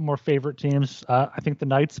more favorite teams, I think the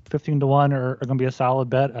Knights 15-1 are going to be a solid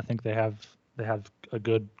bet. I think they have a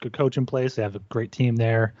good coach in place. They have a great team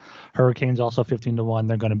there. Hurricanes also 15-1.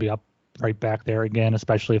 They're going to be up right back there again,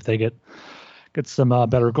 especially if they get some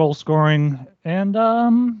better goal scoring. And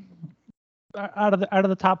out of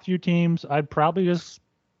the top few teams, I'd probably just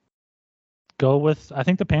go with, I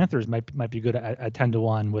think the Panthers might be good at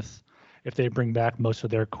 10-1 with, if they bring back most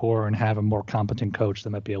of their core and have a more competent coach,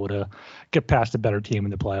 they might be able to get past a better team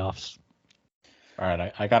in the playoffs. All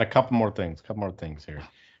right, I got a couple more things here.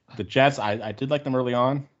 The Jets, I did like them early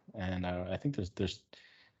on, and I think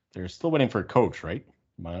they're still waiting for a coach, right?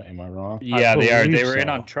 Am I wrong? Yeah, they are. They believe were in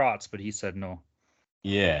so. on Trotz, but he said no.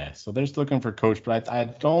 Yeah, so they're still looking for a coach, but I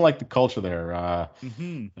don't like the culture there.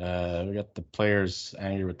 Mm-hmm. We got the players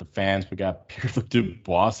angry with the fans. We got Pierre-Luc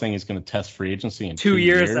Dubois saying he's going to test free agency in 2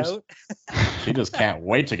 years out. He just can't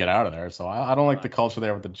wait to get out of there. So I don't like the culture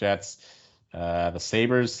there with the Jets. The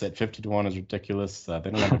Sabres at 50-1 is ridiculous. They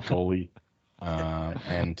don't have a goalie.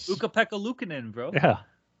 And Ukko-Pekka Luukkonen, bro. Yeah.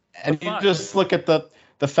 And you just look at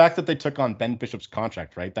the fact that they took on Ben Bishop's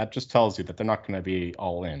contract, right? That just tells you that they're not going to be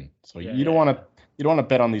all in. So you don't want to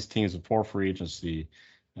bet on these teams with poor free agency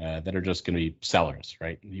that are just going to be sellers,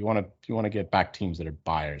 right? You want to get back teams that are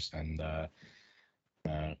buyers. And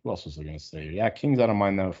who else was I going to say? Yeah, Kings out of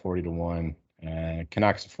mind now, 40-1.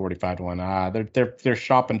 Canucks 45-1. They're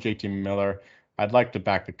shopping JT Miller. I'd like to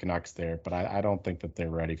back the Canucks there, but I don't think that they're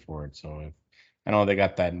ready for it. So I know they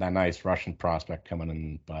got that nice Russian prospect coming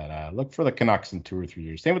in, but look for the Canucks in 2 or 3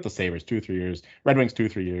 years. Same with the Sabres, 2 or 3 years. Red Wings 2 or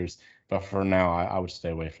 3 years. But for now, I would stay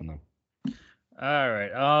away from them. All right.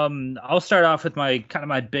 I'll start off with my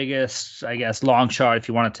biggest, I guess, long shot if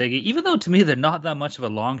you want to take it. Even though to me they're not that much of a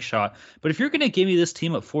long shot, but if you're gonna give me this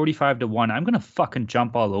team at 45-1, I'm gonna fucking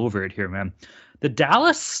jump all over it here, man. The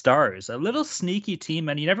Dallas Stars, a little sneaky team,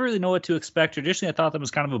 and you never really know what to expect. Traditionally, I thought them was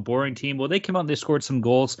kind of a boring team. Well, they came out and they scored some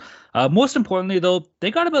goals. Most importantly, though, they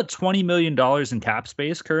got about $20 million in cap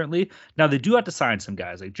space currently. Now, they do have to sign some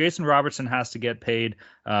guys. Like Jason Robertson has to get paid.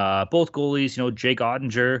 Both goalies, Jake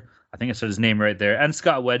Ottinger, I think I said his name right there, and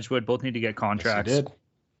Scott Wedgwood both need to get contracts. Yes, you did.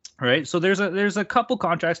 Right, so there's a couple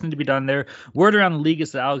contracts need to be done there. Word around the league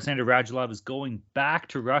is that Alexander Radulov is going back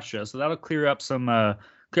to Russia, so that'll clear up some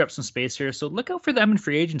space here. So look out for them in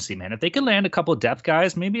free agency, man. If they can land a couple depth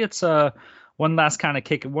guys, maybe it's one last kind of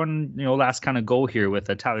kick, last kind of go here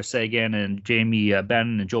with Tyler Seguin and Jamie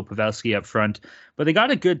Benn and Joe Pavelski up front. But they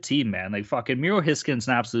got a good team, man. Like fucking Miro Hiskin's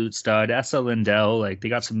an absolute stud. Esa Lindell, like they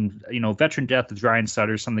got some, veteran depth with Ryan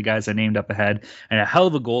Sutter, some of the guys I named up ahead, and a hell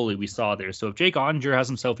of a goalie we saw there. So if Jake Ottinger has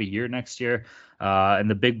himself a year next year,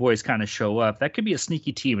 and the big boys kind of show up, that could be a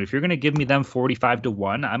sneaky team. If you're going to give me them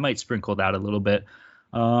 45-1, I might sprinkle that a little bit.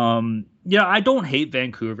 I don't hate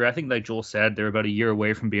Vancouver. I think, like Joel said, they're about a year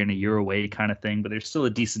away from being a year away kind of thing, but they're still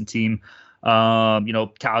a decent team.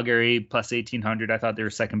 Calgary plus 1,800. I thought they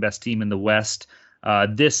were second best team in the West.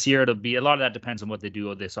 This year, it'll be a lot of that depends on what they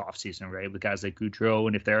do this offseason, right? With guys like Goudreau,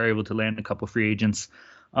 and if they're able to land a couple free agents.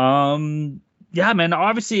 Yeah, man.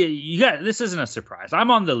 Obviously, this isn't a surprise.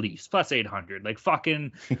 I'm on the Leafs plus 800. Like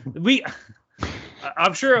fucking,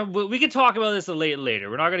 I'm sure we can talk about this later.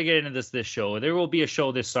 We're not going to get into this show. There will be a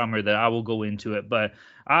show this summer that I will go into it, but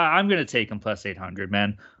I'm going to take them plus 800,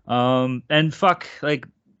 man. And fuck, like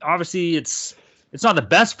obviously it's not the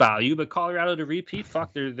best value, but Colorado to repeat,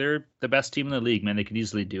 fuck, they're the best team in the league, man. They could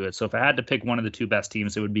easily do it. So if I had to pick one of the two best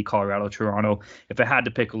teams, it would be Colorado, Toronto. If I had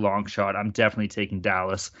to pick a long shot, I'm definitely taking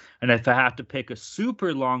Dallas. And if I have to pick a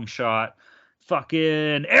super long shot,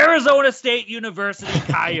 fucking Arizona State University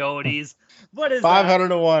Coyotes. What is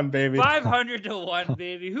 500-1, baby? 500-1,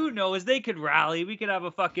 baby. Who knows? They could rally. We could have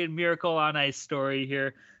a fucking Miracle on Ice story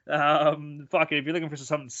here. Fucking, if you're looking for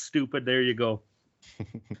something stupid, there you go.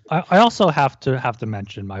 I also have to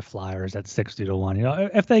mention my Flyers at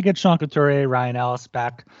 60-1. If they get Sean Couturier, Ryan Ellis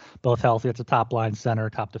back, both healthy, it's a top line center,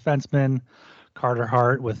 top defenseman. Carter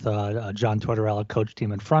Hart with John Tortorella coach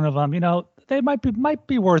team in front of them. They might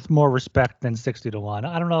be worth more respect than 60-1.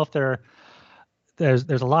 I don't know if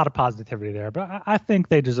there's a lot of positivity there, but I think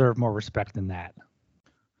they deserve more respect than that.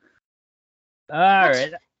 All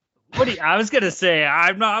right. I was gonna say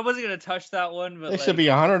I wasn't gonna touch that one, but it should be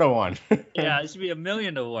 100-1. Yeah, it should be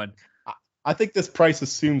 1,000,000-1. I think this price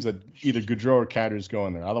assumes that either Goudreau or Katter is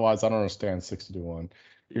going there. Otherwise, I don't understand 60-1.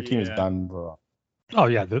 Your team is done, bro. Oh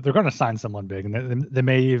yeah, they're going to sign someone big, and they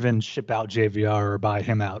may even ship out JVR or buy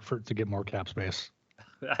him out to get more cap space.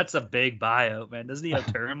 That's a big buyout, man. Doesn't he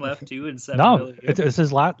have term left too in 7 No, million? it's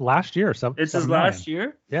his last year. It's his last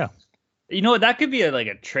year. Yeah. That could be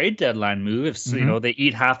a trade deadline move if they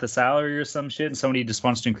eat half the salary or some shit, and somebody just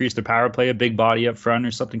wants to increase their power play, a big body up front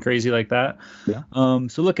or something crazy like that. Yeah.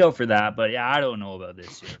 So look out for that. But yeah, I don't know about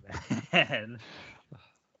this year, man.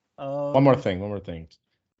 One more thing.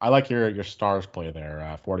 I like your Stars play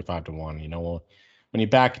there, 45-1. When you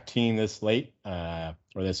back a team this late, or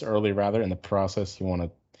this early rather in the process, you want to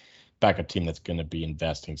back a team that's going to be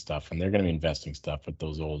investing stuff, and they're going to be investing stuff with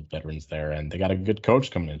those old veterans there, and they got a good coach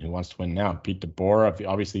coming in who wants to win now. Pete DeBoer,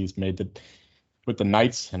 obviously he's made it with the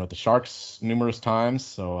Knights and with the Sharks numerous times,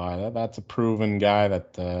 so that's a proven guy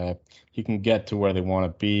that he can get to where they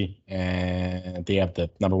want to be. And they have the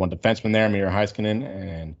number one defenseman there, Miro Heiskanen,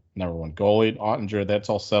 and number one goalie Ottinger. That's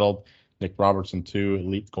all settled. Nick Robertson too,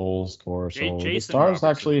 elite goal scorer. So the Stars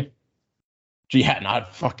actually. Yeah,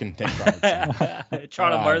 not fucking Nick Robertson.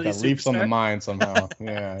 Toronto Marley that leaps on the mind somehow.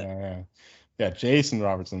 Yeah, Jason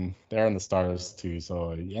Robertson. They're in the Stars too.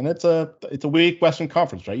 So, and it's a weak Western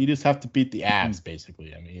Conference, right? You just have to beat the Avs,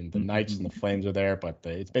 basically. I mean, the Knights and the Flames are there, but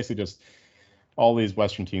it's basically just all these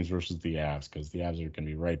Western teams versus the Avs, because the Avs are going to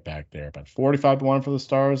be right back there. But 45-1 for the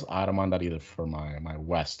Stars, I don't mind that either for my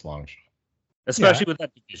West long shot. Especially with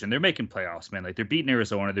that division. They're making playoffs, man. Like, they're beating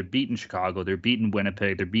Arizona, they're beating Chicago, they're beating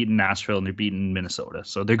Winnipeg, they're beating Nashville, and they're beating Minnesota.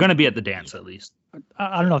 So they're going to be at the dance at least.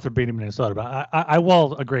 I don't know if they're beating Minnesota, but I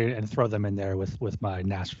will agree and throw them in there with my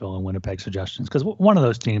Nashville and Winnipeg suggestions, because one of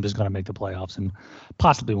those teams is going to make the playoffs and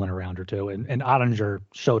possibly win a round or two. And Ottinger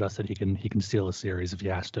showed us that he can steal a series if he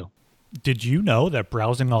has to. Did you know that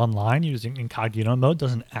browsing online using incognito mode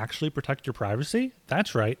doesn't actually protect your privacy?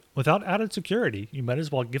 That's right. Without added security, you might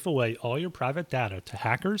as well give away all your private data to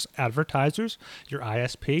hackers, advertisers, your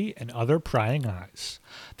ISP, and other prying eyes.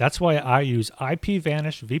 That's why I use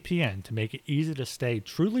IPVanish VPN to make it easy to stay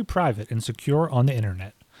truly private and secure on the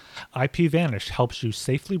internet. IPVanish helps you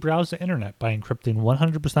safely browse the internet by encrypting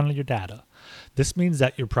 100% of your data. This means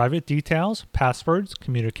that your private details, passwords,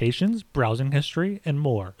 communications, browsing history, and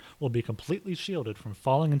more will be completely shielded from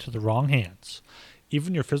falling into the wrong hands.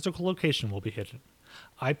 Even your physical location will be hidden.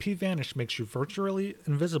 IPVanish makes you virtually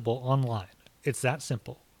invisible online. It's that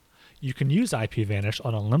simple. You can use IPVanish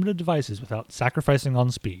on unlimited devices without sacrificing on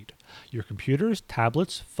speed. Your computers,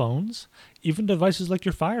 tablets, phones, even devices like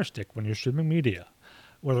your Fire Stick when you're streaming media.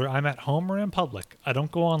 Whether I'm at home or in public, I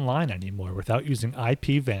don't go online anymore without using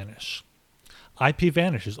IPVanish.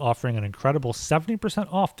 IPVanish is offering an incredible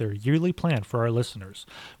 70% off their yearly plan for our listeners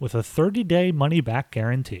with a 30-day money-back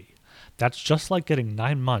guarantee. That's just like getting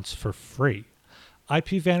 9 months for free.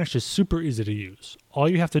 IPVanish is super easy to use. All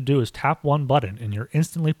you have to do is tap one button and you're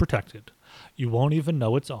instantly protected. You won't even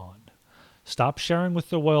know it's on. Stop sharing with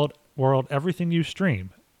the world everything you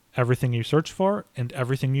stream, everything you search for, and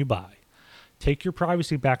everything you buy. Take your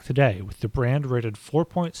privacy back today with the brand rated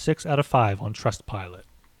 4.6 out of 5 on Trustpilot.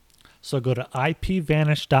 So go to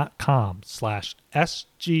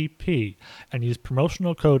ipvanish.com/SGP and use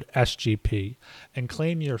promotional code SGP and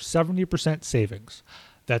claim your 70% savings.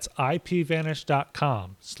 That's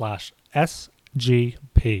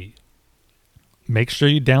ipvanish.com/SGP. Make sure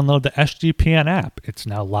you download the SGPN app. It's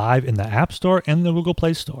now live in the App Store and the Google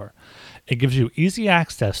Play Store. It gives you easy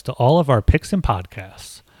access to all of our picks and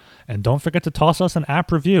podcasts. And don't forget to toss us an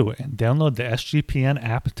app review and download the SGPN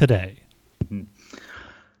app today.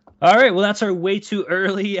 All right, well, that's our way too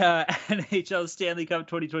early NHL Stanley Cup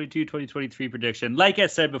 2022-2023 prediction. Like I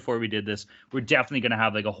said before we did this, we're definitely going to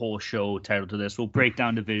have like a whole show titled to this. We'll break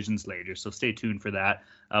down divisions later, so stay tuned for that.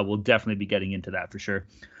 We'll definitely be getting into that for sure.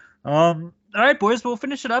 All right, boys, we'll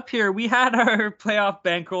finish it up here. We had our playoff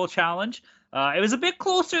bankroll challenge. It was a bit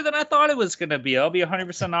closer than I thought it was going to be. I'll be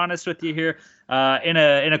 100% honest with you here. In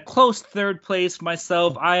a close third place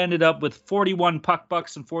myself, I ended up with 41 puck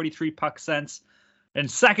bucks and 43 puck cents. In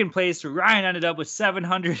second place, Ryan ended up with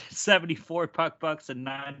 774 puck bucks and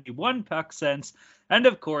 91 puck cents. And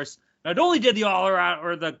of course, not only did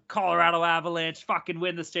the Colorado Avalanche fucking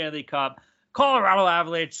win the Stanley Cup, Colorado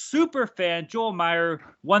Avalanche super fan Joel Meyer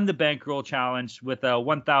won the bankroll challenge with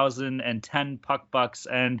 1,010 puck bucks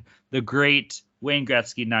and the great Wayne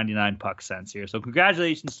Gretzky 99 puck cents here. So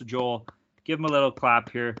congratulations to Joel. Give him a little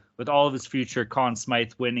clap here with all of his future Conn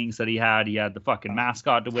Smythe winnings that he had. He had the fucking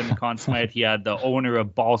mascot to win the Conn Smythe. He had the owner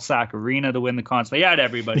of Ballsack Arena to win the Conn Smythe. He had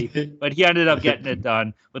everybody, but he ended up getting it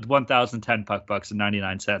done with 1,010 puck bucks and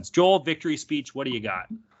 99 cents. Joel, victory speech. What do you got?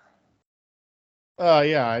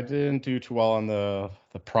 Yeah, I didn't do too well on the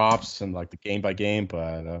props and like the game by game,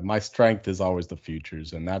 but my strength is always the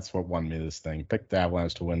futures, and that's what won me this thing. Picked the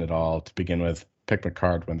Avalanche to win it all to begin with. Picked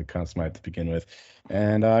McCart to win the Conn Smythe to begin with,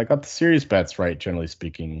 and I got the series bets right, generally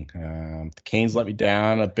speaking. The Canes let me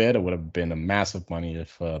down a bit. It would have been a massive money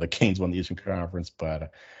if the Canes won the Eastern Conference,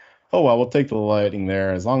 but oh well, we'll take the Lightning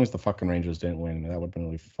there. As long as the fucking Rangers didn't win, that would have been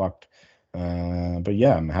really fucked. But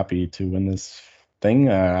yeah, I'm happy to win this thing.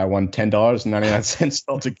 I won $10.99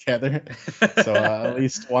 altogether. So at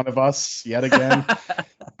least one of us, yet again,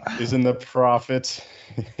 is in the profit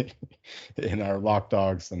in our lock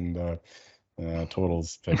dogs and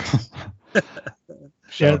totals picks.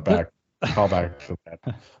 Call back for that.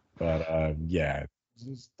 But yeah,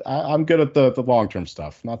 I'm good at the long-term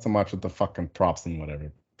stuff. Not so much at the fucking props and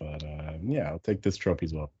whatever. But yeah, I'll take this trophy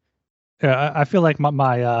as well. Yeah, I feel like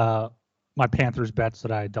my Panthers bets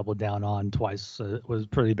that I doubled down on twice was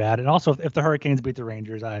pretty bad. And also, if the Hurricanes beat the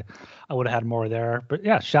Rangers, I would have had more there. But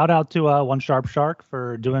yeah, shout out to One Sharp Shark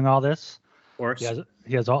for doing all this. Of course.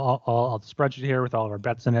 He has all the spreadsheet here with all of our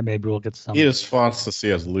bets in it. Maybe we'll get some. He just wants to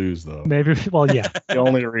see us lose, though. Maybe, well, yeah. The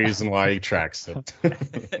only reason why he tracks it.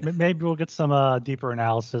 Maybe we'll get some deeper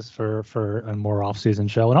analysis for a more off-season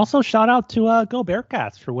show. And also shout out to Go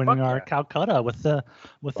Bearcats for winning our Calcutta with the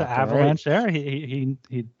Avalanche there. He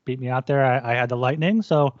beat me out there. I had the Lightning,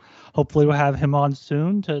 so hopefully we'll have him on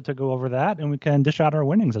soon to go over that, and we can dish out our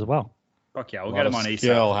winnings as well. Fuck yeah, we'll get him on ASAP.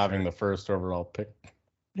 Skill having the first overall pick.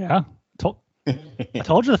 Yeah. I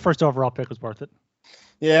told you the first overall pick was worth it.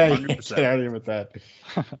 Yeah, you can't get out of here with that.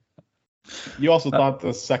 You also thought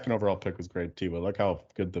the second overall pick was great too, but look how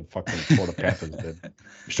good the fucking Florida Panthers did.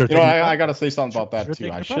 I got to say something about that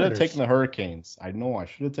too. I should have taken the Hurricanes. I know I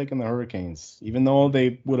should have taken the Hurricanes, even though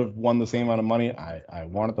they would have won the same amount of money. I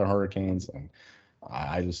wanted the Hurricanes, and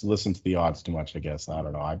I just listened to the odds too much. I guess I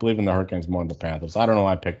don't know. I believe in the Hurricanes more than the Panthers. I don't know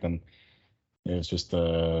why I picked them. It was just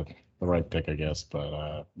the right pick, I guess.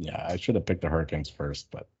 But yeah, I should have picked the Hurricanes first,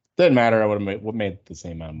 but didn't matter. I would have made the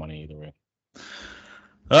same amount of money either way.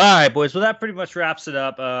 All right, boys. Well, that pretty much wraps it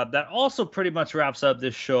up. That also pretty much wraps up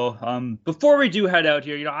this show. Before we do head out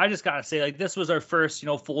here, I just gotta say, this was our first,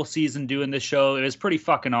 full season doing this show. It was pretty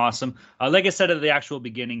fucking awesome. Like I said at the actual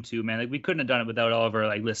beginning too, man. We couldn't have done it without all of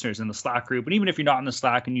our listeners in the Slack group. And even if you're not in the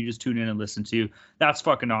Slack and you just tune in and listen to, that's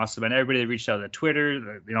fucking awesome. And everybody that reached out to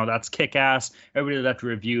Twitter, that's kick ass. Everybody that left a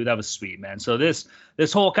review, that was sweet, man. So this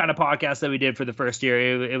whole kind of podcast that we did for the first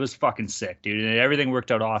year, it was fucking sick, dude. And everything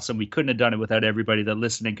worked out awesome. We couldn't have done it without everybody that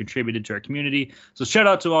listened listened and contributed to our community. So shout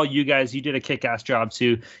out to all you guys. You did a kick-ass job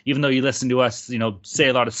too, even though you listened to us, say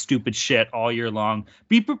a lot of stupid shit all year long.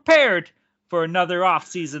 Be prepared for another off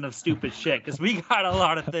season of stupid shit, because we got a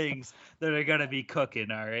lot of things that are going to be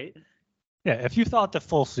cooking, all right? Yeah, if you thought the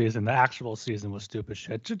full season, the actual season was stupid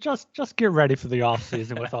shit, just get ready for the off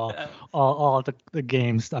season with all the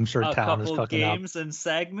games. I'm sure Talon is cooking up. A couple games and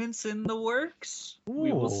segments in the works. Ooh.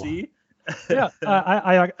 We will see. Yeah,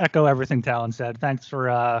 I echo everything Talon said. Thanks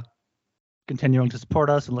for continuing to support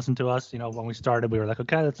us and listen to us. When we started, we were like,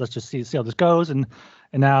 okay, let's just see how this goes, and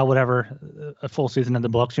now whatever, a full season in the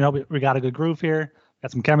books. We got a good groove here.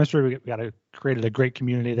 Got some chemistry. We got created a great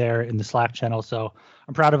community there in the Slack channel. So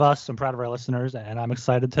I'm proud of us. I'm proud of our listeners, and I'm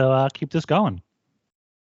excited to keep this going.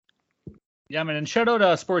 Yeah, man, and shout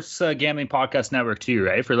out Sports Gambling Podcast Network too,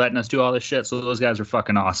 right, for letting us do all this shit. So those guys are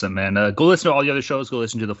fucking awesome, man. Go listen to all the other shows. Go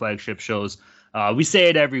listen to the flagship shows. We say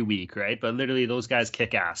it every week, right? But literally, those guys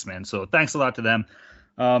kick ass, man. So thanks a lot to them.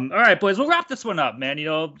 All right, boys, we'll wrap this one up, man.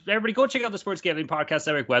 Everybody go check out the Sports Gambling Podcast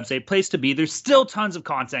Network website, place to be. There's still tons of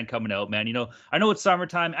content coming out, man. I know it's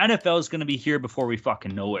summertime. NFL is going to be here before we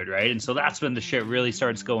fucking know it, right? And so that's when the shit really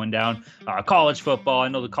starts going down. College football. I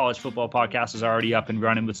know the college football podcast is already up and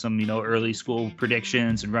running with some, early school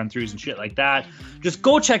predictions and run-throughs and shit like that. Just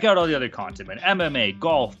go check out all the other content, man. MMA,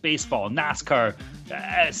 golf, baseball, NASCAR,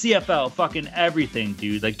 CFL, fucking everything,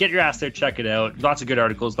 dude. Like, get your ass there, check it out. Lots of good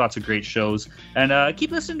articles, lots of great shows. And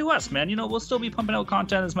keep listening to us, man. We'll still be pumping out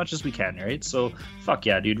content as much as we can, right? So fuck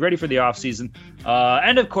yeah, dude. Ready for the off season.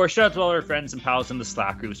 And of course, shout out to all our friends and pals in the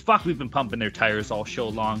Slack groups. Fuck, we've been pumping their tires all show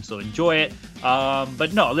long, so enjoy it.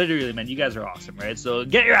 But no, literally, man, you guys are awesome, right? So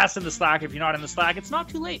get your ass in the Slack. If you're not in the Slack, it's not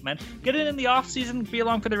too late, man. Get in the off season, be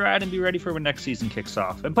along for the ride, and be ready for when next season kicks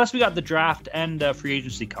off. And plus, we got the draft and free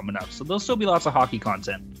agency coming up, so there'll still be lots of hockey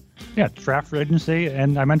content. Yeah, draft free agency,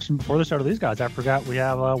 and I mentioned before the start of these guys, I forgot we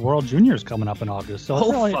have World Juniors coming up in August.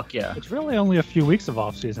 So fuck yeah! It's really only a few weeks of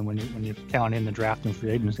off season when you count in the draft and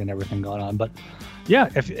free agency and everything going on. But yeah,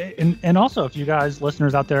 and also if you guys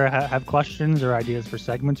listeners out there have questions or ideas for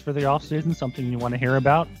segments for the off season, something you want to hear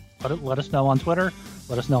about, let us know on Twitter,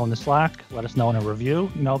 let us know in the Slack, let us know in a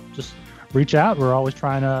review. Just reach out. We're always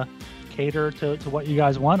trying to cater to what you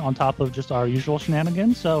guys want on top of just our usual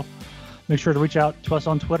shenanigans. So make sure to reach out to us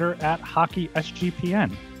on Twitter at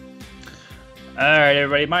HockeySGPN. All right,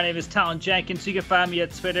 everybody. My name is Talon Jenkins. You can find me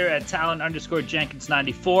at Twitter at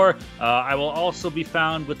Talon_Jenkins94. I will also be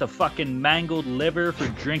found with a fucking mangled liver for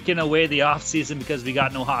drinking away the offseason because we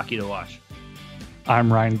got no hockey to watch.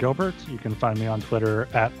 I'm Ryan Gilbert. You can find me on Twitter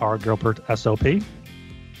at RGilbertSOP.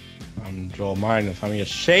 I'm Joel Martin. I'm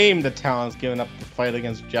ashamed that Talon's given up the fight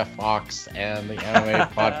against Jeff Fox and the MMA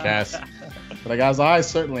podcast. But guys, I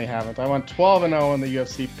certainly haven't. I went 12-0 in the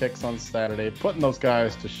UFC picks on Saturday, putting those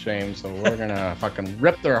guys to shame. So we're gonna fucking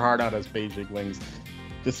rip their heart out as Beijing Wings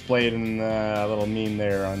displayed in a little meme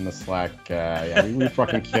there on the Slack. Yeah, we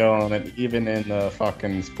fucking killing it, even in the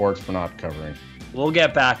fucking sports we're not covering. We'll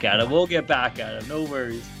get back at it. No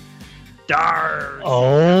worries. Darn.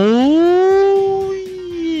 Oh.